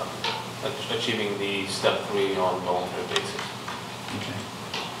 achieving the step 3 on voluntary basis. Okay.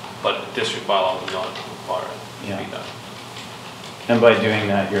 But the district bylaw does not require it to be done. And by doing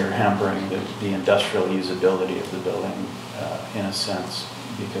that, you're hampering the industrial usability of the building in a sense,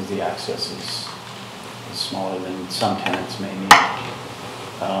 because the access is smaller than some tenants may need.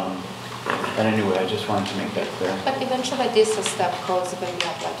 But anyway, I just wanted to make that clear. But eventually this step codes will be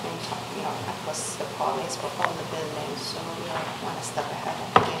applied to across the province for all the buildings, so we are one step ahead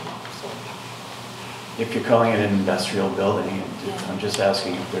of the game. So. If you're calling it an industrial building, I'm just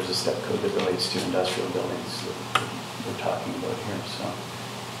asking if there's a step code that relates to industrial buildings that we're talking about here. So,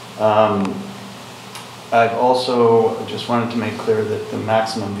 I've also just wanted to make clear that the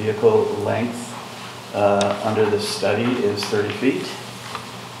maximum vehicle length under this study is 30 feet,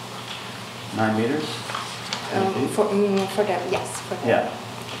 9 meters. 10 feet? For them, yes. For them. Yeah,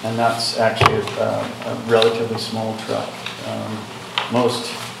 and that's actually a relatively small truck.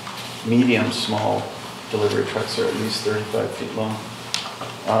 Most medium small delivery trucks are at least 35 feet long.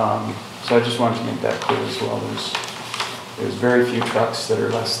 So I just wanted to make that clear as well. There's very few trucks that are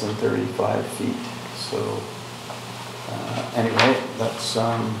less than 35 feet. So anyway, that's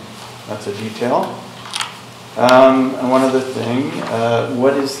a detail. And one other thing,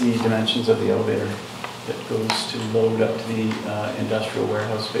 what is the dimensions of the elevator that goes to load up to the industrial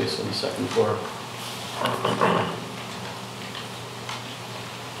warehouse space on the second floor?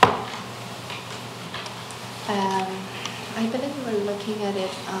 I believe we're looking at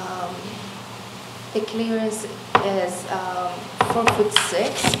it. The clearance is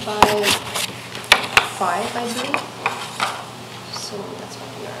 4'6" by 5, I believe. So that's what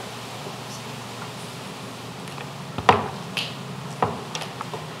we are proposing.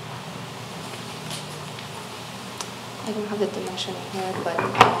 I don't have the dimension here, but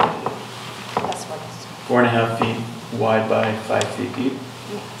that's what it's. 4.5 feet wide by 5 feet deep?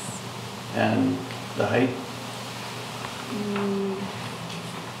 Yes. And the height?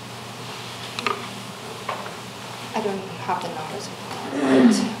 I don't have the numbers,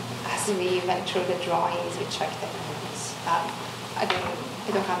 but as we went through the drawings, we checked the numbers. I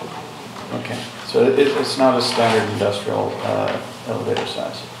don't have it in my mind. Okay, so it's not a standard industrial elevator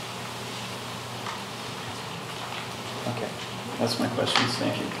size. Okay, that's my questions.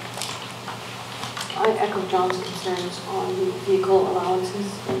 Thank you. I echo John's concerns on the vehicle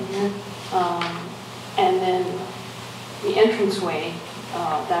allowances in here. And then the entranceway,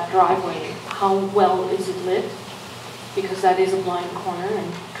 that driveway, how well is it lit? Because that is a blind corner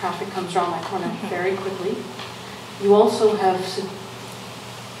and traffic comes around that corner very quickly. You also have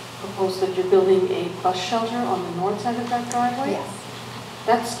proposed that you're building a bus shelter on the north side of that driveway. Yes.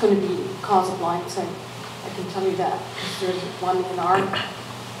 that's going to be cause a blind sight. I can tell you that, because there's one in our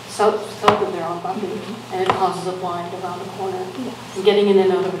south of there on Buckley, and it causes a blind around the corner. And getting in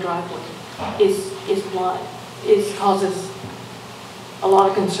and out of a driveway is blind, causes a lot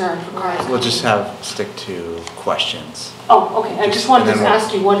of concern for cars. We'll just stick to questions. Oh, okay. I just wanted and to then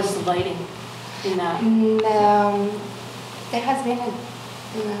ask you, what is the lighting in that? There has been a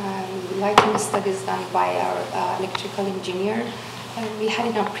lighting studies done by our electrical engineer. We had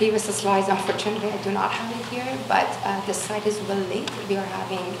in our previous slides, unfortunately I do not have it here, but the site is well lit. We are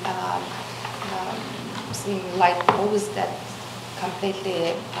having some light poles that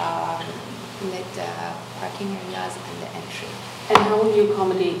completely lit the parking areas and the entry. And how will you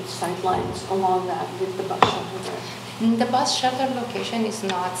accommodate sight lines along that with the bus shelter there? The bus shelter location is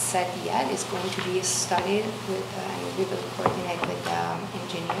not set yet. It's going to be studied with, we will coordinate with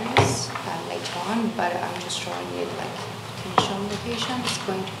engineers later on, but I'm just showing you like potential location. It's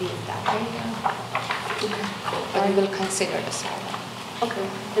going to be in that area. Okay. But we will consider the site. Okay.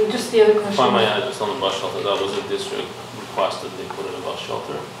 And just the other If I question. may add, just on the bus shelter, that was a district request that they put in a bus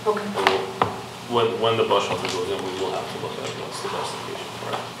shelter. Okay. And when the bus shelter goes in, we will have to look at what's the best location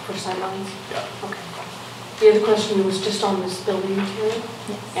for it. For sight lines? Yeah. Okay. The other question was just on this building material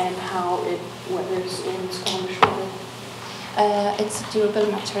and how it weathers in Squamish weather. It's a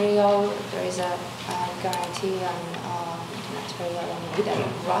durable material. There is a guarantee on the material, and it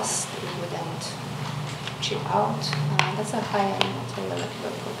wouldn't rust, it wouldn't chip out. That's a high-end material that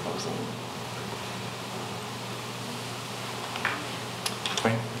we're proposing.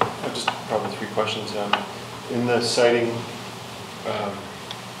 Just probably 3 questions. In the siting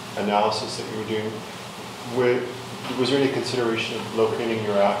analysis that you were doing, was there any consideration of locating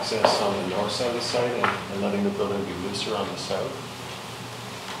your access on the north side of the site and letting the building be looser on the south?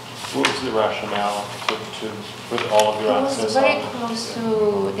 What was the rationale to put all of your access on? It was very close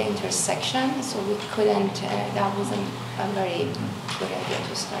to the intersection, so we couldn't, that wasn't a very good idea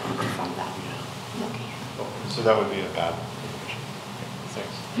to start from that location. Okay, so that would be a bad location.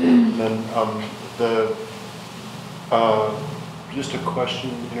 Thanks. And then just a question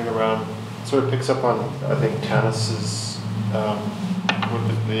in and around, sort of picks up on, I think, Tanis's,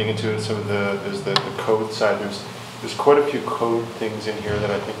 leading into some of there's the code side. There's quite a few code things in here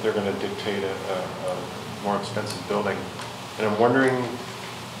that I think they're going to dictate a more expensive building. And I'm wondering,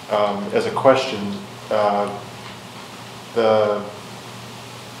 as a question, I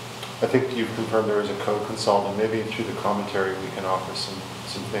think you've confirmed there is a code consultant. Maybe through the commentary we can offer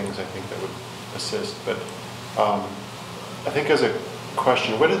some things I think that would assist. But I think as a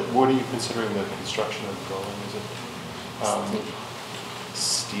question, what are you considering the construction of the building? Is it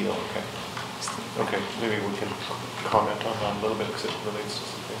steel? Okay. Okay, maybe we can comment on that a little bit because it relates to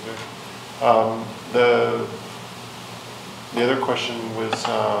some things there. The other question was, I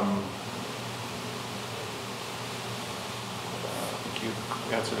think you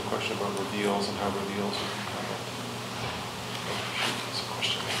answered a question about reveals and how reveals would be kind of. That's a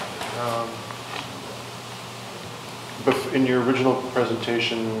question. But in your original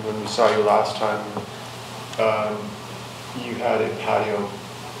presentation, when we saw you last time, you had a patio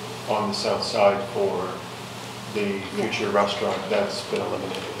on the south side for the future restaurant. That's been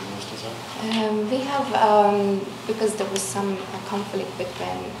eliminated in this design? We have, because there was some conflict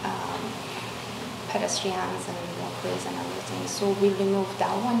between pedestrians and walkways and everything, so we removed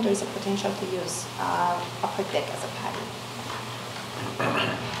that one. There is a potential to use upper deck as a patio.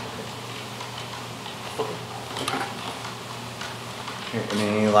 Okay,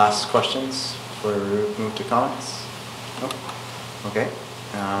 any last questions before we move to comments? No? Okay,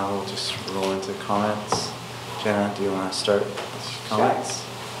 we'll just roll into comments. Jenna, do you want to start with comments?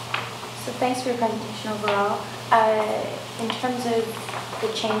 So thanks for your presentation overall. In terms of the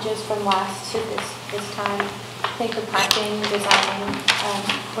changes from last to this time, I think the parking design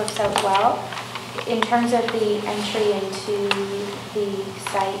works out well. In terms of the entry into the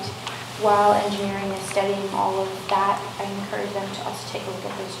site, while engineering is studying all of that, I encourage them to also take a look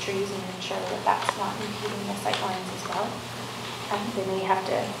at those trees and ensure that that's not impeding the sight lines as well. They may have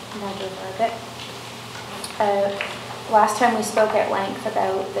to nudge over a bit. Last time we spoke at length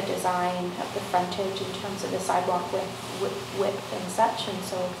about the design of the frontage in terms of the sidewalk width and such, and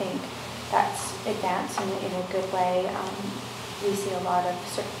so I think that's advanced in a good way. We see a lot of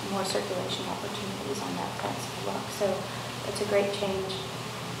more circulation opportunities on that front sidewalk, so it's a great change.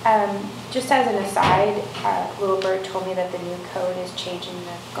 Just as an aside, Little Bird told me that the new code is changing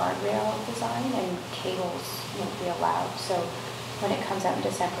the guardrail design and cables won't be allowed. So when it comes out in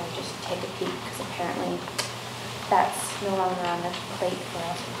December, just take a peek because apparently that's no longer on the plate for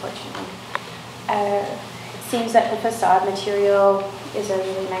us, unfortunately. seems that the facade material is a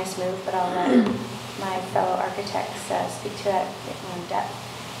really nice move, but I'll let my fellow architects speak to that a bit more in depth.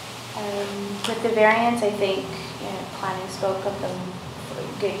 With the variance, I think planning spoke of the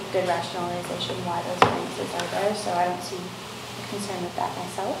good rationalization why those variances are there, so I don't see a concern with that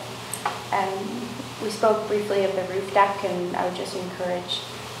myself. We spoke briefly of the roof deck, and I would just encourage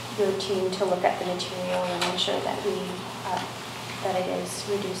your team to look at the material and ensure that that it is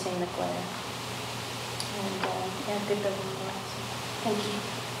reducing the glare. And yeah, good building blocks. Thank you.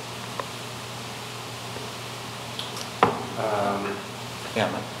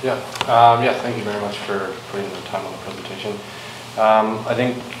 Thank you very much for putting the time on the presentation. I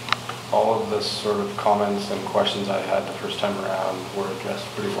think all of the sort of comments and questions I had the first time around were addressed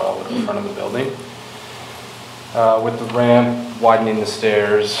pretty well with the front of the building. With the ramp, widening the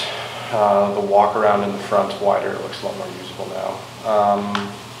stairs, the walk around in the front wider, it looks a lot more usable now.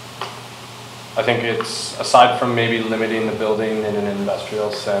 I think it's, aside from maybe limiting the building in an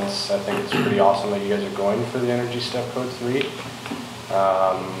industrial sense, I think it's pretty awesome that you guys are going for the Energy Step Code 3. It's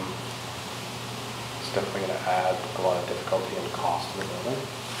definitely going to add a lot of difficulty and cost to the building.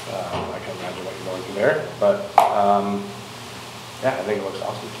 I can imagine what you're going through there, but yeah, I think it looks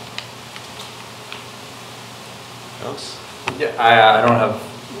awesome. Else? Yeah, I don't have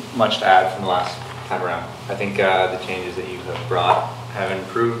much to add from the last time around. I think the changes that you have brought have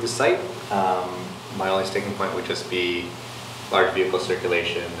improved the site. My only sticking point would just be large vehicle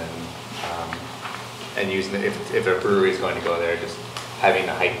circulation and using the, if a brewery is going to go there, just having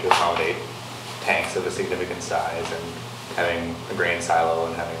the height to accommodate tanks of a significant size and having a grain silo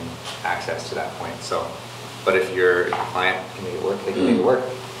and having access to that point. So, but if your client can make it work, they can make it work.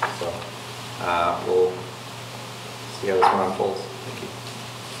 So we'll see how this one unfolds. Thank you.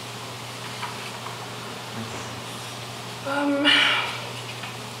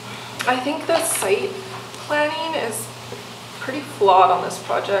 I think the site planning is pretty flawed on this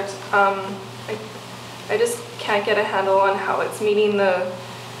project. I just can't get a handle on how it's meeting the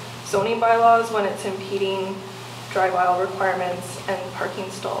zoning bylaws when it's impeding drive aisle requirements and parking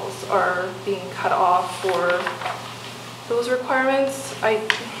stalls are being cut off for those requirements. I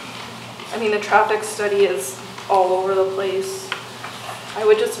mean, the traffic study is all over the place. I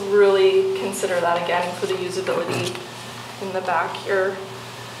would just really consider that again for the usability in the back here.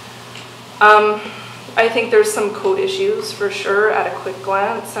 I think there's some code issues for sure at a quick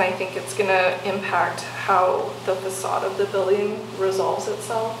glance, and I think it's going to impact how the facade of the building resolves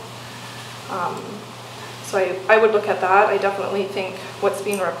itself. So I would look at that. I definitely think what's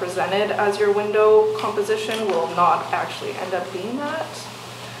being represented as your window composition will not actually end up being that.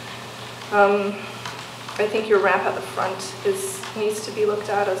 I think your ramp at the front needs to be looked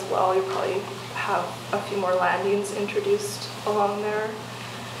at as well. You probably have a few more landings introduced along there.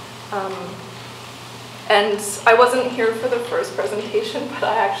 And I wasn't here for the first presentation, but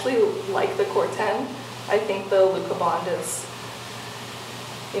I actually like the Core 10. I think the Luca Bond is,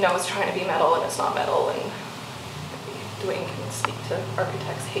 it's trying to be metal and it's not metal, and Dwayne can speak to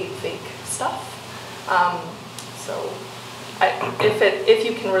architects hate fake stuff. So if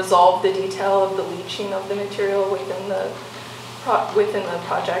you can resolve the detail of the leaching of the material within the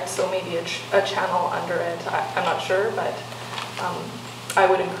project, so maybe a channel under it, I'm not sure, but I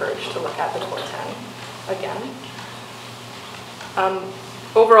would encourage to look at the Core 10 again.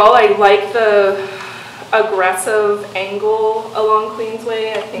 Overall, I like the aggressive angle along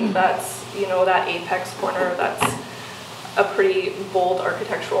Queensway. I think that's, that apex corner, that's a pretty bold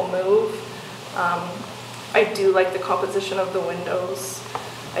architectural move. I do like the composition of the windows.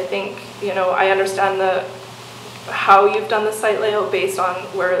 I think, I understand how you've done the site layout based on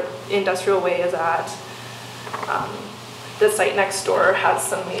where Industrial Way is at. The site next door has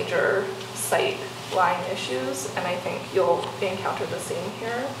some major sight line issues, and I think you'll encounter the same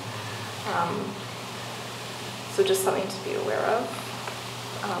here. So just something to be aware of.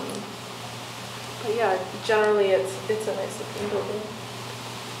 But yeah, generally it's a nice looking building.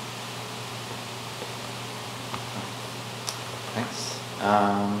 Thanks.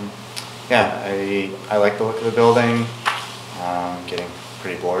 Yeah, I like the look of the building. Getting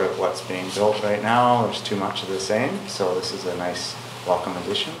pretty bored of what's being built right now. There's too much of the same, so this is a nice welcome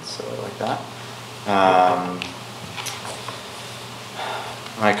addition, so I like that.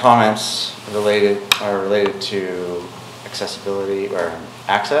 My comments are related to accessibility or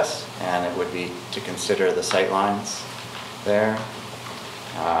access, and it would be to consider the sight lines there.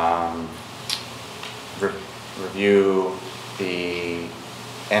 Review the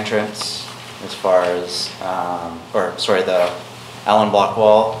entrance as far as, the Allen block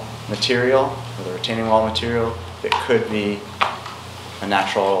wall material, or the retaining wall material. It could be a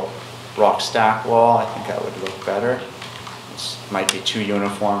natural rock stack wall. I think that would look better. This might be too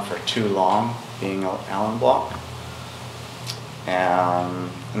uniform for too long, being an Allen block. And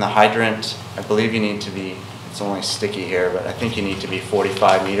the hydrant, I believe you need to be, it's only sticky here, but I think you need to be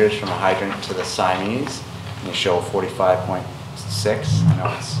 45 meters from the hydrant to the Siamese. And you show 45.6. I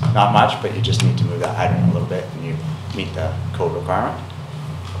know it's not much, but you just need to move that hydrant a little bit and you meet the code requirement.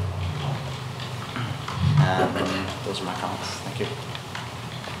 And those are my comments. Thank you.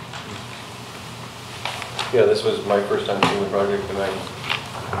 Yeah, this was my first time seeing the project, and I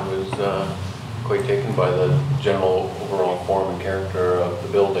was quite taken by the general overall form and character of the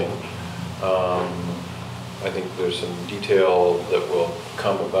building. I think there's some detail that will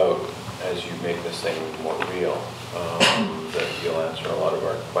come about as you make this thing more real, that you'll answer a lot of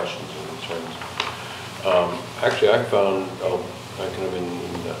our questions and concerns. Actually, I found, I kind of in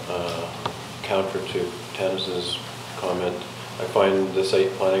counter to Tams's comment, I find the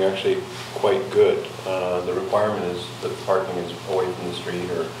site planning actually quite good. The requirement is that parking is away from the street,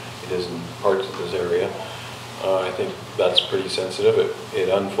 or it is in parts of this area. I think that's pretty sensitive. It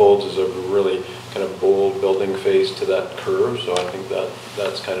unfolds as a really kind of bold building face to that curve, so I think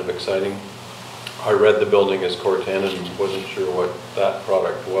that's kind of exciting. I read the building as Corten and wasn't sure what that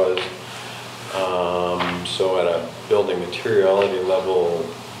product was. So at a building materiality level,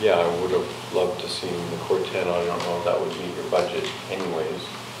 yeah, I would have loved to see the Corten. I don't know if that would meet your budget anyways.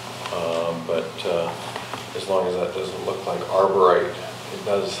 But as long as that doesn't look like arborite, it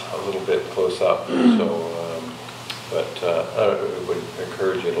does a little bit close up. So, I would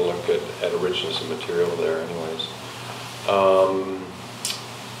encourage you to look at a richness of material there anyways.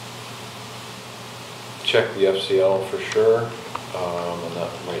 Check the FCL for sure, and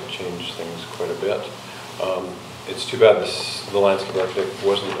that might change things quite a bit. It's too bad the landscape architect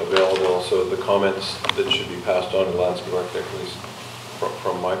wasn't available, so the comments that should be passed on to the landscape architect, at least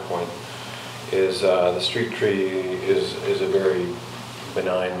from my point, is the street tree is a very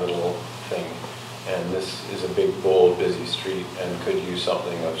benign little thing, and this is a big, bold, busy street and could use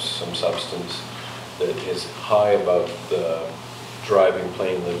something of some substance that is high above the driving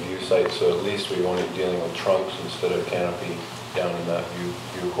plane of the view site, so at least we won't be dealing with trunks instead of canopy down in that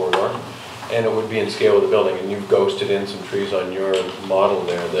view corridor. And it would be in scale with the building, and you've ghosted in some trees on your model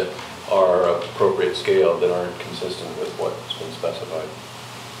there that are appropriate scale, that aren't consistent with what's been specified.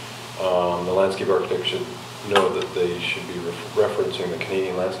 The landscape architect should know that they should be referencing the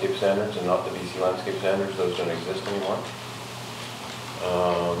Canadian landscape standards and not the BC landscape standards. Those don't exist anymore.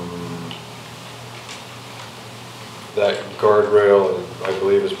 That guardrail, I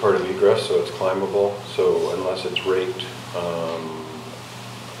believe, is part of egress, so it's climbable. So unless it's raked,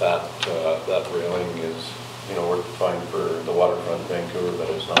 that railing is, worked fine for the waterfront Vancouver, but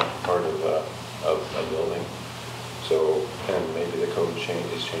it's not part of a building. So, and maybe the code is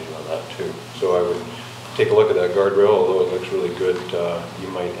changing on that too. So I would take a look at that guardrail, although it looks really good. You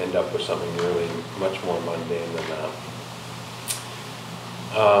might end up with something really much more mundane than that.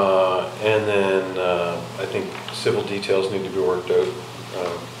 And then I think civil details need to be worked out.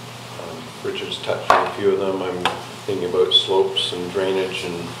 Richard's touched on a few of them. I'm thinking about slopes and drainage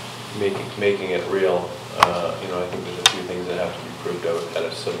and making it real. I think there's a few things that have to be proved out at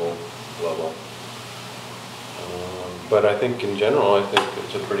a civil level. But I think in general, I think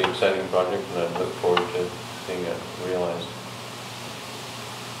it's a pretty exciting project, and I look forward to seeing it realized.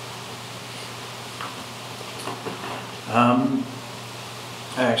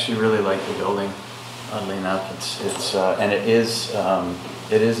 I actually really like the building. Oddly enough, it's and it is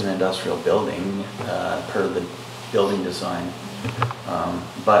an industrial building per the building design,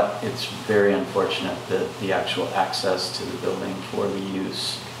 but it's very unfortunate that the actual access to the building for the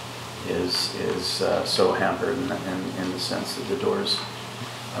use is so hampered in the sense that the doors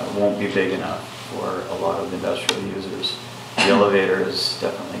won't be big enough for a lot of industrial users. The elevator is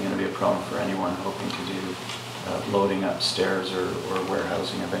definitely going to be a problem for anyone hoping to do loading upstairs or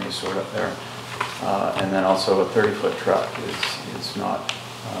warehousing of any sort up there. And then also a 30-foot truck is not,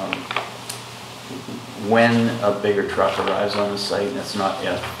 when a bigger truck arrives on the site, and it's not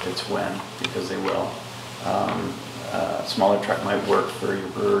if, it's when, because they will. A smaller truck might work for your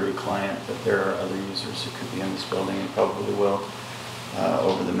brewery client, but there are other users who could be in this building and probably will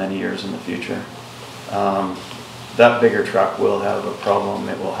over the many years in the future. That bigger truck will have a problem.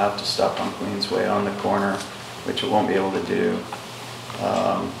 It will have to stop on Queensway on the corner, which it won't be able to do.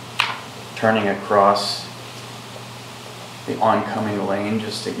 Turning across the oncoming lane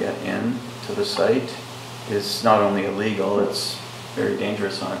just to get in to the site is not only illegal, it's very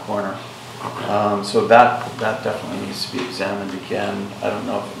dangerous on a corner. So that definitely needs to be examined again. I don't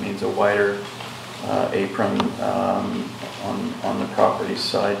know if it means a wider apron on the property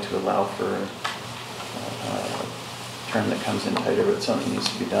side to allow for a turn that comes in tighter, but something needs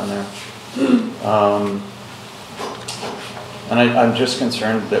to be done there. And I'm just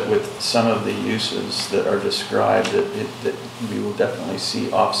concerned that with some of the uses that are described, that we will definitely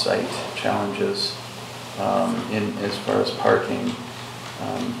see off-site challenges in as far as parking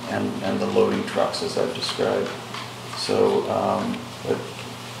and the loading trucks as I've described. So, but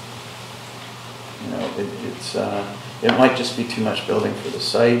you know, it might just be too much building for the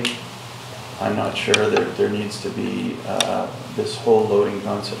site. I'm not sure that there needs to be this whole loading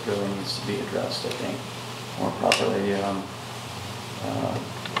concept really needs to be addressed, I think, more properly.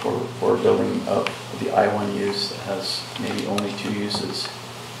 For building of the I-1 use that has maybe only 2 uses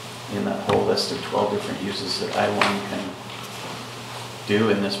in that whole list of 12 different uses that I-1 can do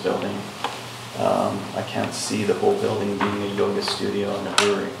in this building. I can't see the whole building being a yoga studio and a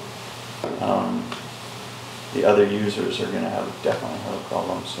brewery. The other users are going to definitely have a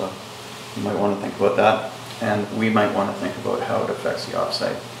problem, so you might want to think about that, and we might want to think about how it affects the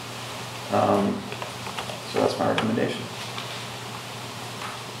offsite. So that's my recommendation.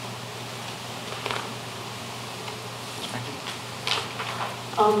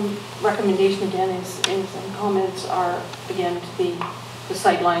 Recommendation again is and comments are again to the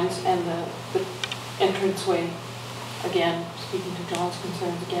sight lines and the entranceway. Again, speaking to John's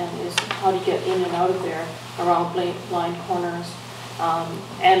concerns again, is how to get in and out of there around blind corners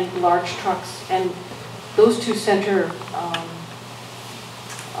and large trucks. And those 2 center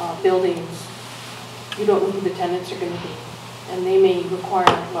buildings, you don't know who the tenants are going to be. And they may require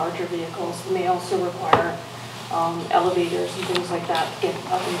larger vehicles. They may also require elevators and things like that to get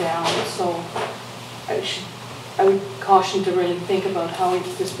up and down. So I would caution to really think about how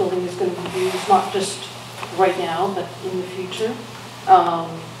this building is going to be used, not just right now, but in the future.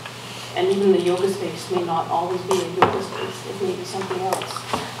 And even the yoga space may not always be a yoga space. It may be something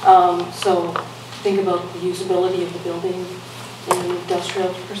else. So think about the usability of the building in an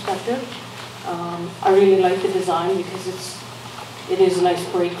industrial perspective. I really like the design because it is a nice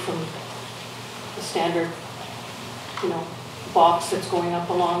break from the standard, you know, box that's going up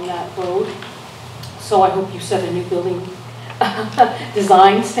along that road. So I hope you set a new building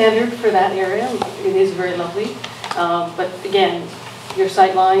design standard for that area. It is very lovely. But again, your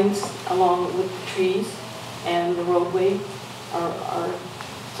sight lines along with the trees and the roadway are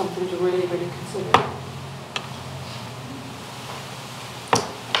something to really, really consider.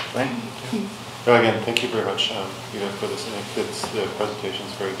 Right. Well, again, thank you very much, Eva, for this. I think the presentation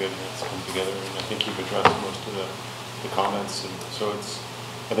is very good and it's come together, and I think you've addressed most of the comments, and so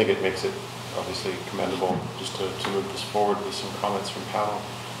I think it makes it obviously commendable just to move this forward with some comments from panel.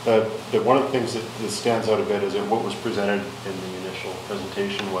 One of the things that stands out a bit is that what was presented in the initial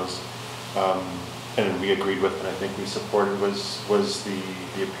presentation was, and we agreed with, and I think we supported, was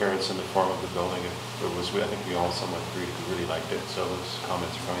the appearance and the form of the building. I think we all somewhat agreed. We really liked it, so those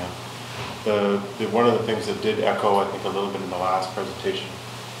comments are coming out. One of the things that did echo, I think, a little bit in the last presentation,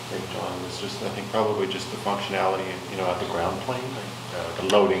 I think, John, was just, I think, probably just the functionality, you know, at the ground plane, the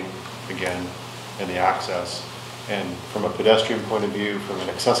loading, again, and the access. And from a pedestrian point of view, from an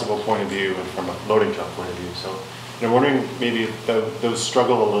accessible point of view, and from a loading truck point of view. So I'm wondering maybe if those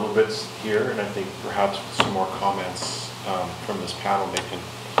struggle a little bit here, and I think perhaps with some more comments from this panel, they can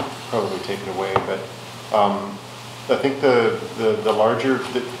probably take it away. But I think the larger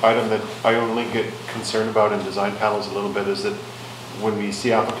item that I only get concerned about in design panels a little bit is that when we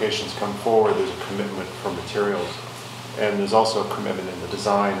see applications come forward, there's a commitment for materials. And there's also a commitment in the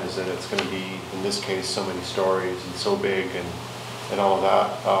design, is that it's going to be, in this case, so many stories and so big and all of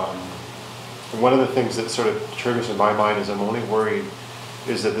that. And one of the things that sort of triggers in my mind is I'm only worried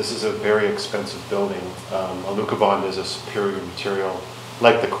is that this is a very expensive building. Alucobond is a superior material,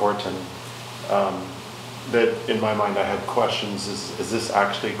 like the Corten. That in my mind I had questions, is this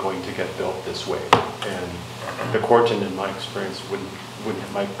actually going to get built this way? And the Corten, in my experience,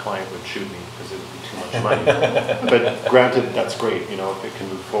 my client would shoot me because it would be too much money. But granted, that's great, you know, if it can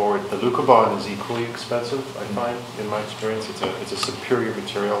move forward. The Alucobond is equally expensive, I find, in my experience. It's a superior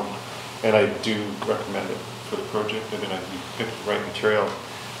material, and I do recommend it for the project. I mean, you picked the right material.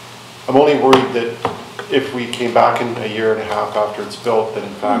 I'm only worried that if we came back in a year and a half after it's built, that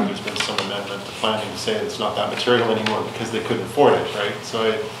in fact there's been some amendment to planning to say it's not that material anymore because they couldn't afford it, right?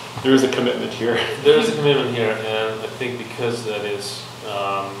 So there is a commitment here. There is a commitment here, and I think because that is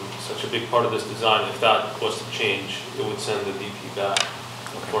such a big part of this design, if that was to change, it would send the DP back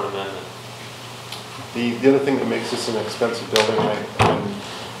for an amendment. The other thing that makes this an expensive building,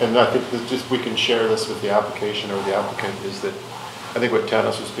 and I think that just we can share this with the application or the applicant, is that I think what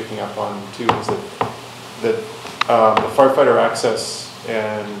Tanis was picking up on too is that the firefighter access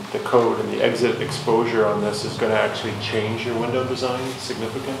and the code and the exit exposure on this is going to actually change your window design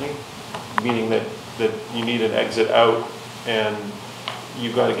significantly, meaning that you need an exit out, and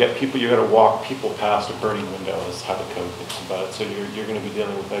you got to get people, you got to walk people past a burning window is how the code thinks about it. So you're going to be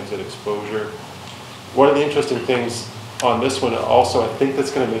dealing with exit exposure. One of the interesting things on this one also, I think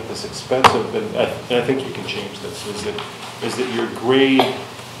that's going to make this expensive, and I think you can change this, is that your grade,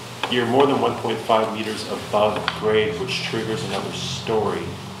 you're more than 1.5 meters above grade, which triggers another story,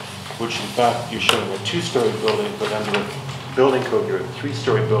 which in fact you're showing a 2-story building, but under the building code, you're a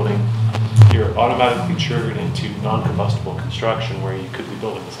 3-story building. You're automatically triggered into non-combustible construction, where you could be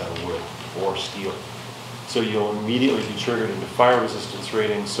building this out of wood or steel. So you'll immediately be triggered into fire resistance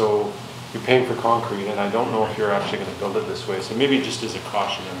rating. So you're paying for concrete, and I don't know if you're actually going to build it this way. So maybe just as a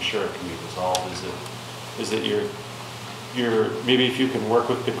caution, I'm sure it can be resolved, is that you're maybe if you can work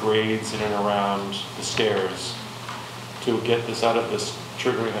with the grades in and around the stairs to get this out of this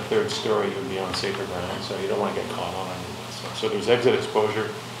triggering a 3rd story, you would be on safer ground. So you don't want to get caught on any of this. So there's exit exposure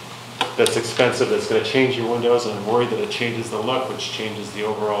that's expensive, that's going to change your windows, and I'm worried that it changes the look, which changes the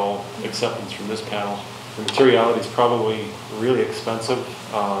overall acceptance from this panel. The materiality is probably really expensive.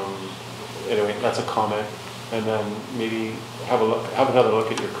 Anyway, that's a comment. And then maybe have another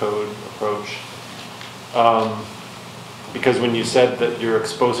look at your code approach. Because when you said that you're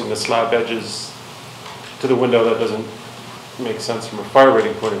exposing the slab edges to the window, that doesn't make sense from a fire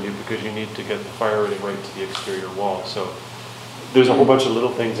rating point of view, because you need to get the fire rating right to the exterior wall. So there's a whole bunch of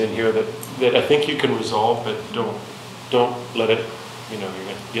little things in here that I think you can resolve, but don't let it,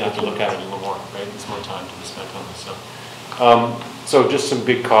 you have to look at it a little more, right? There's more time to be spent on this. So just some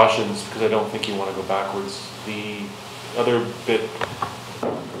big cautions, because I don't think you want to go backwards. The other bit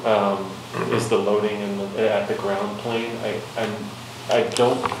is the loading at the ground plane. I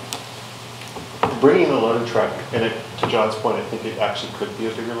don't, bringing the loading truck, and to John's point, I think it actually could be a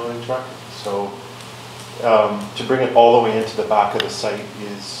bigger loading truck. So to bring it all the way into the back of the site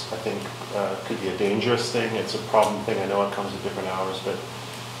is, I think, could be a dangerous thing. It's a problem thing. I know it comes at different hours,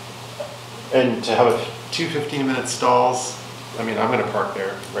 and to have 2 15-minute stalls, I mean, I'm going to park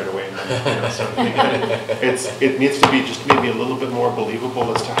there right away. And so it needs to be just maybe a little bit more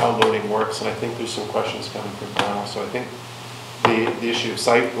believable as to how loading works, and I think there's some questions coming from panel. So I think the issue of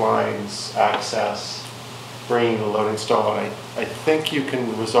sight lines, access, bringing the loading stall, and I think you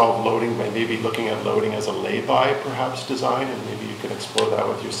can resolve loading by maybe looking at loading as a lay-by perhaps design, and maybe you can explore that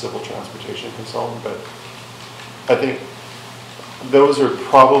with your civil transportation consultant. But I think those are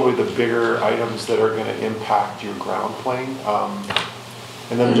probably the bigger items that are going to impact your ground plane.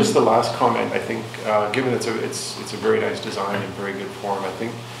 And then just the last comment, I think, given it's a very nice design and very good form, I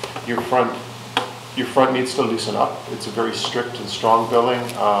think your front needs to loosen up. It's a very strict and strong building.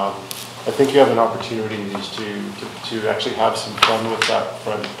 I think you have an opportunity to actually have some fun with that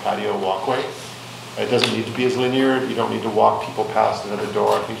front patio walkway. It doesn't need to be as linear. You don't need to walk people past another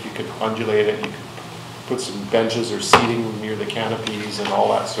door. I think you could undulate it. You could put some benches or seating near the canopies and all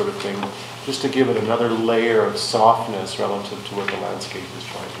that sort of thing, just to give it another layer of softness relative to what the landscape is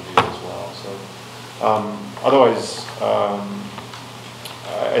trying to do as well. So otherwise,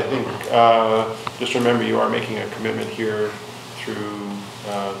 I think just remember you are making a commitment here through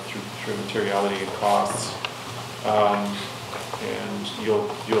materiality and costs, and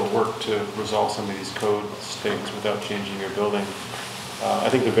you'll work to resolve some of these code things without changing your building. I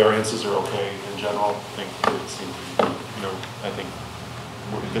think the variances are okay in general. I think it seems to be, I think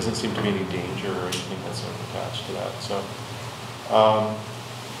it doesn't seem to be any danger or anything that's sort of attached to that.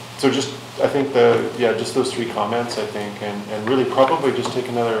 So just I think just those 3 comments, I think, and really probably just take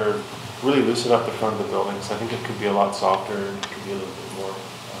really loosen up the front of the building. So I think it could be a lot softer and it could be a little bit more,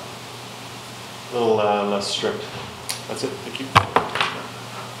 a little less strict. That's it. Thank you.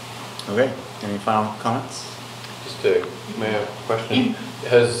 Okay. Any final comments? May I have a question?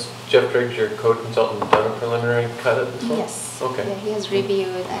 Has Jeff Driggs, your code consultant, done a preliminary cut at this one? Yes. Okay. Yeah, he has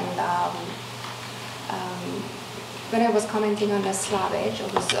reviewed, and when I was commenting on the slab edge, I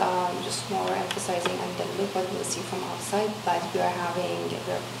was just more emphasizing on the look what we'll see from outside, but we're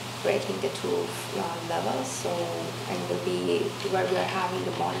breaking the 2 levels, so, and will be where we're having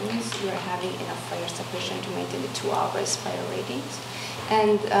the volumes, we're having enough fire suppression to maintain the 2 hours fire ratings.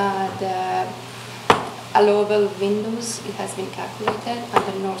 And the allowable windows, it has been calculated. On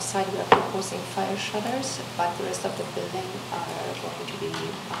the north side, we are proposing fire shutters, but the rest of the building are going to be,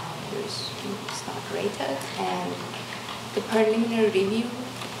 it's not rated. And the preliminary review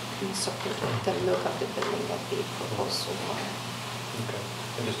supported the look of the building that we proposed so far. Okay.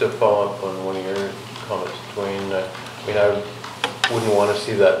 And just to follow up on one of your comments, Dwayne, I wouldn't want to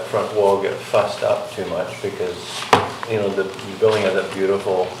see that front wall get fussed up too much because, you know, the building has that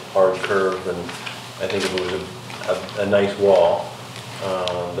beautiful hard curve, and I think if it was a nice wall,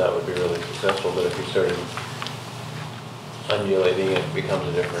 that would be really successful. But if you started undulating, it becomes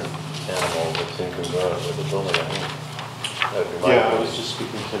a different animal that's incongruent with the building. I think that would be my Yeah, I opinion. was just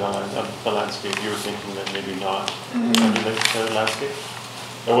speaking to the landscape. You were thinking that maybe not emulate the landscape?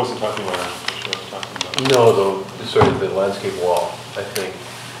 I wasn't talking about architecture, I was talking about. No, though, sort of the landscape wall, I think,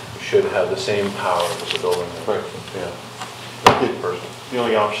 should have the same power as the building. Right. Yeah. The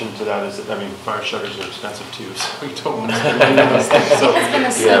only option to that is that, I mean, fire shutters are expensive too, so you don't want to spend money on those things. So, It's been a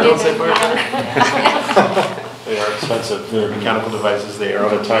Yeah. slow Don't say fire shutter. They are expensive. They're mechanical devices. They are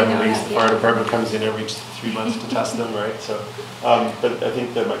out of time. At least the fire department comes in every 3 months to test them, right? So, but I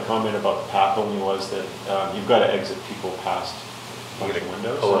think that my comment about the path only was that you've got to exit people past the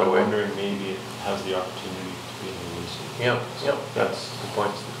windows. pull it So I'm away. wondering maybe it has the opportunity to be elusive. Yeah, That's good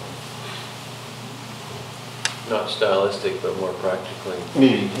point. Not stylistic, but more practically.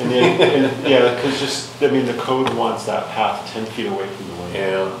 maybe. And then, yeah, because just, I mean, the code wants that path 10 feet away from the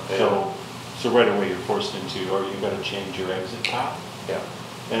window. Yeah. So right away you're forced into, or you've got to change your exit path. Yeah.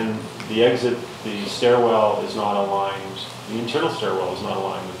 And the exit, the stairwell is not aligned, the internal stairwell is not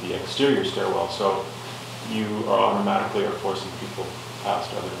aligned with the exterior stairwell, so you are automatically are forcing people past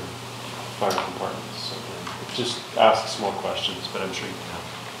other fire compartments. So it just asks more questions, but I'm sure you can help.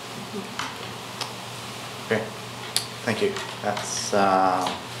 Okay, thank you. That's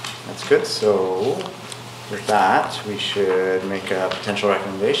good. So with that, we should make a potential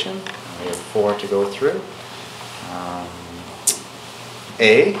recommendation. We have 4 to go through.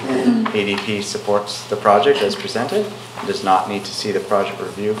 A, ADP supports the project as presented, does not need to see the project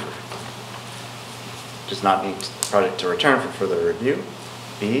review, does not need the project to return for further review.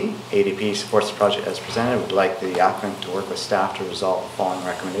 B, ADP supports the project as presented, would like the applicant to work with staff to resolve the following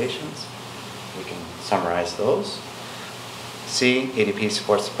recommendations. We can summarize those. C, ADP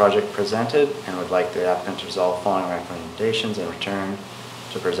supports the project presented and would like the applicant to resolve the following recommendations and return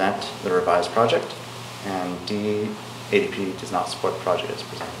to present the revised project. And D, ADP does not support the project as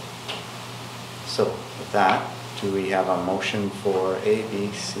presented. So with that, do we have a motion for A,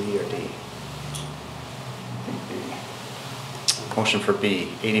 B, C, or D? I think B. Motion for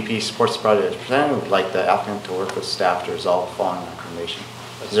B, ADP supports the project as presented and would like the applicant to work with staff to resolve the following recommendation.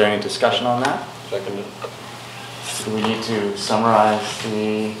 Is there any discussion on that? Seconded. Do we need to summarize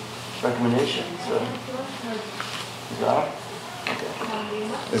the recommendations? Okay.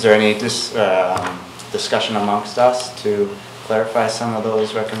 Is there any discussion amongst us to clarify some of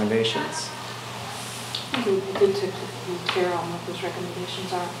those recommendations? It would be good to be clear on what those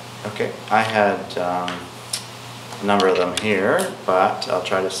recommendations are. Okay, I had a number of them here, but I'll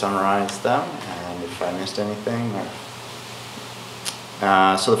try to summarize them, and if I missed anything.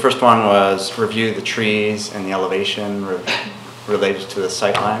 So the first one was review the trees and the elevation related to the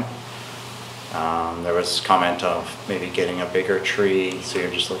sightline. There was comment of maybe getting a bigger tree, so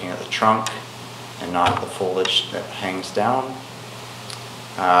you're just looking at the trunk and not the foliage that hangs down.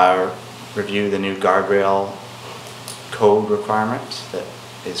 Review the new guardrail code requirement that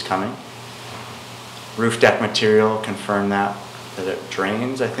is coming. Roof deck material, confirm that it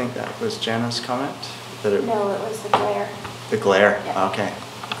drains. I think that was Jenna's comment. That it, No, it was the glare. the glare, Yeah. okay.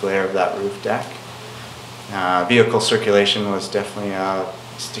 The glare of that roof deck. Vehicle circulation was definitely a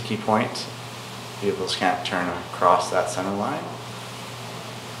sticky point. Vehicles can't turn across that center line.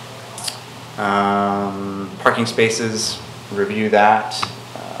 Parking spaces, review that.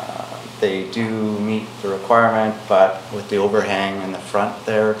 They do meet the requirement, but with the overhang in the front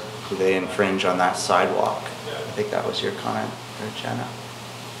there, do they infringe on that sidewalk? I think that was your comment, right, Jenna?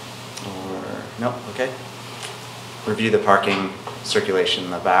 Or, no, okay. Review the parking circulation in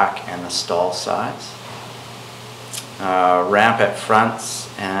the back and the stall size. Ramp at fronts,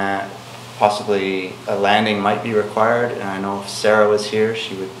 and possibly a landing might be required, and I know if Sarah was here,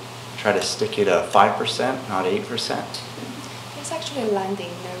 she would try to stick you to 5%, not 8%. There's actually a landing,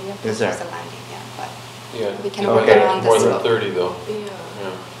 Is there? There's a landing, yeah, but Yeah. we can Okay. work around More the than slope. 30 though. Yeah.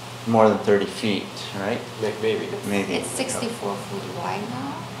 Yeah. More than 30 feet, right? Maybe. Maybe. It's 64 feet wide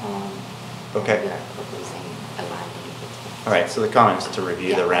now. Okay. We are proposing a landing in between. All right, so the comment is to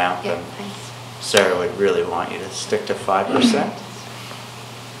review the Yeah, ramp, yeah, and thanks. Sarah would really want you to stick to 5%.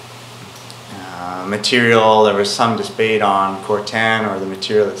 Material, there was some debate on Cortan or the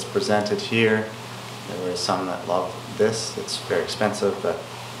material that's presented here. There were some that loved this. It's very expensive, but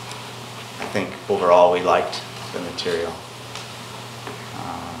I think overall we liked the material.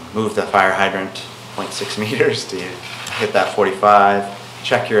 Move the fire hydrant 0.6 meters to hit that 45.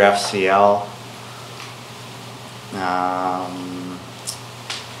 Check your FCL.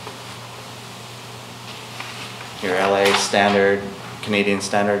 your LA standard, Canadian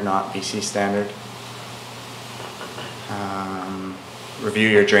standard, not BC standard. Review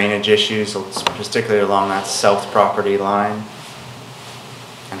your drainage issues, particularly along that south property line,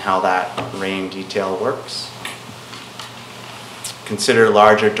 and how that rain detail works. Consider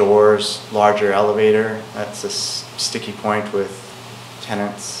larger doors, larger elevator. That's a sticky point with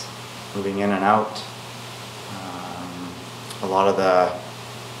tenants moving in and out. A lot of the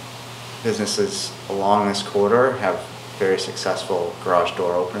businesses along this corridor have very successful garage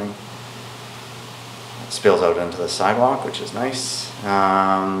door opening. It spills out into the sidewalk, which is nice.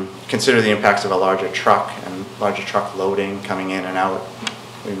 Consider the impacts of a larger truck and larger truck loading coming in and out.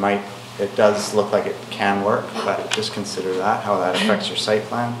 It does look like it can work, but just consider that, how that affects your site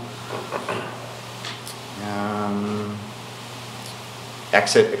plan.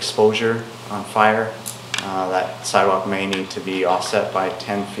 Exit exposure on fire. That sidewalk may need to be offset by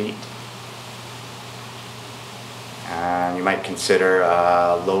 10 feet. And you might consider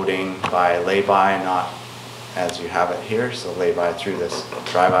loading by lay-by, not as you have it here, so lay-by through this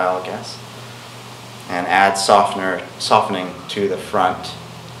drive aisle, I guess. And add softening to the front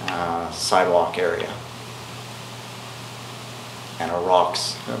sidewalk area. And a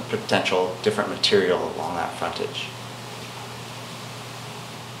rocks, potential different material along that frontage.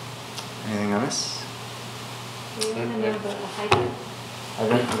 Anything on this?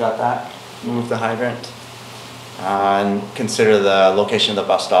 Hydrant, you got that? Move the hydrant. And consider the location of the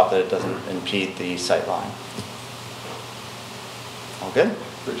bus stop, that it doesn't impede the sight line. All good?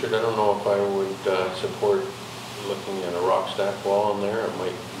 Richard, I don't know if I would support looking at a rock stack wall in there. It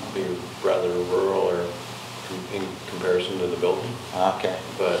might be rather rural or in comparison to the building. Okay.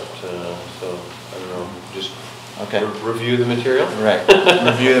 But, so, I don't know, just okay. Review the material? Right,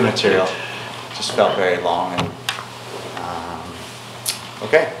 review the material. Just felt very long. And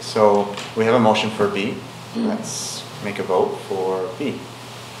okay, so we have a motion for B. Let's make a vote for B.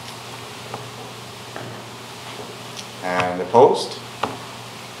 And opposed?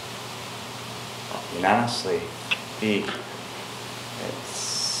 Unanimously, B.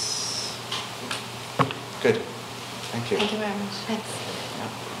 It's good. Thank you. Thank you very much. Thanks. Yeah.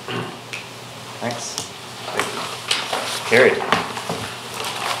 Thanks. Carried.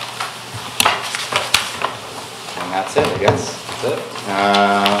 And that's it, I guess. That's it.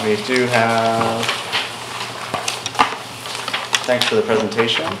 We do have. Thanks for the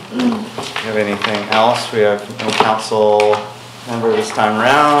presentation. Do you have anything else? We have no council member this time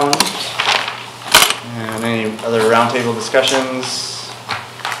around. And any other roundtable discussions?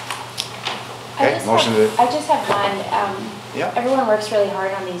 Okay, motion to. I just have one. Yeah. Everyone works really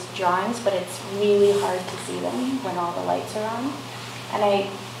hard on these drawings, but it's really hard to see them when all the lights are on. And I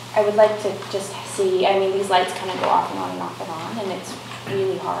would like to just see, I mean, these lights kind of go off and on and off and on, and it's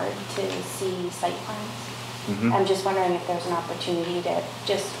really hard to see site plans. Mm-hmm. I'm just wondering if there's an opportunity to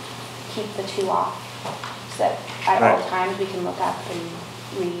just keep the two off, so that at all times we can look up and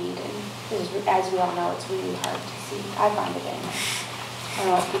read. And as we all know, it's really hard to see. I find it anyway. I don't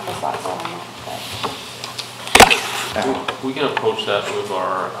know if people's thoughts are on that, but. We can approach that with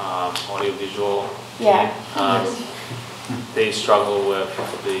our audiovisual Yeah. team. They struggle with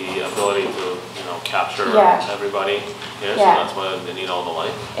the ability to, capture everybody here, so that's why they need all the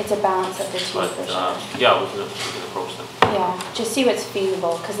light. It's a balance of the two But for sure. yeah, we can approach them. Yeah, just see what's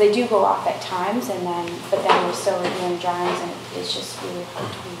feasible, because they do go off at times, but then we're still doing drawings, and it's just really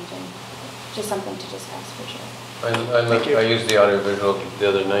hard to read, and just something to discuss for sure. I used the audiovisual the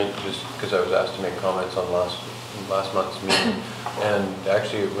other night just because I was asked to make comments on last month's meeting, and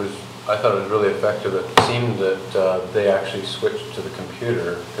actually I thought it was really effective. It seemed that they actually switched to the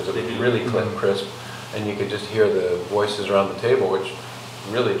computer because it was really crisp, and you could just hear the voices around the table, which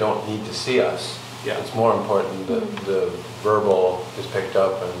really don't need to see us. Yeah. It's more important that the verbal is picked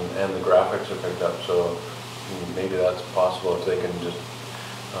up and the graphics are picked up, so maybe that's possible if they can just,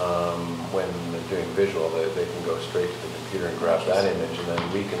 when they're doing visual, they can go straight to the computer and grab that image, and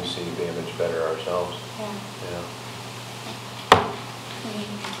then we can see the image better ourselves. Yeah.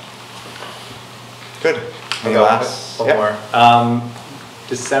 Good. Any last? One more.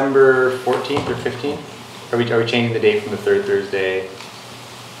 December 14th or 15th? Are we changing the date from the third Thursday?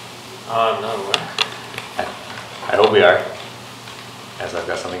 No. I hope we are, as I've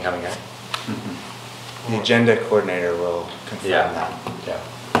got something coming up. The agenda coordinator will confirm that. Yeah.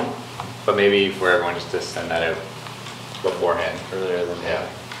 But maybe for everyone just to send that out beforehand. Earlier than that.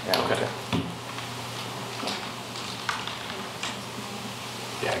 Yeah. Okay.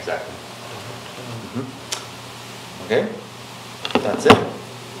 Yeah, exactly. Okay, that's it.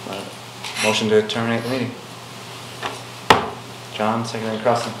 Motion to terminate the meeting. John, second and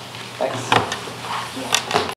Crossan. Thanks.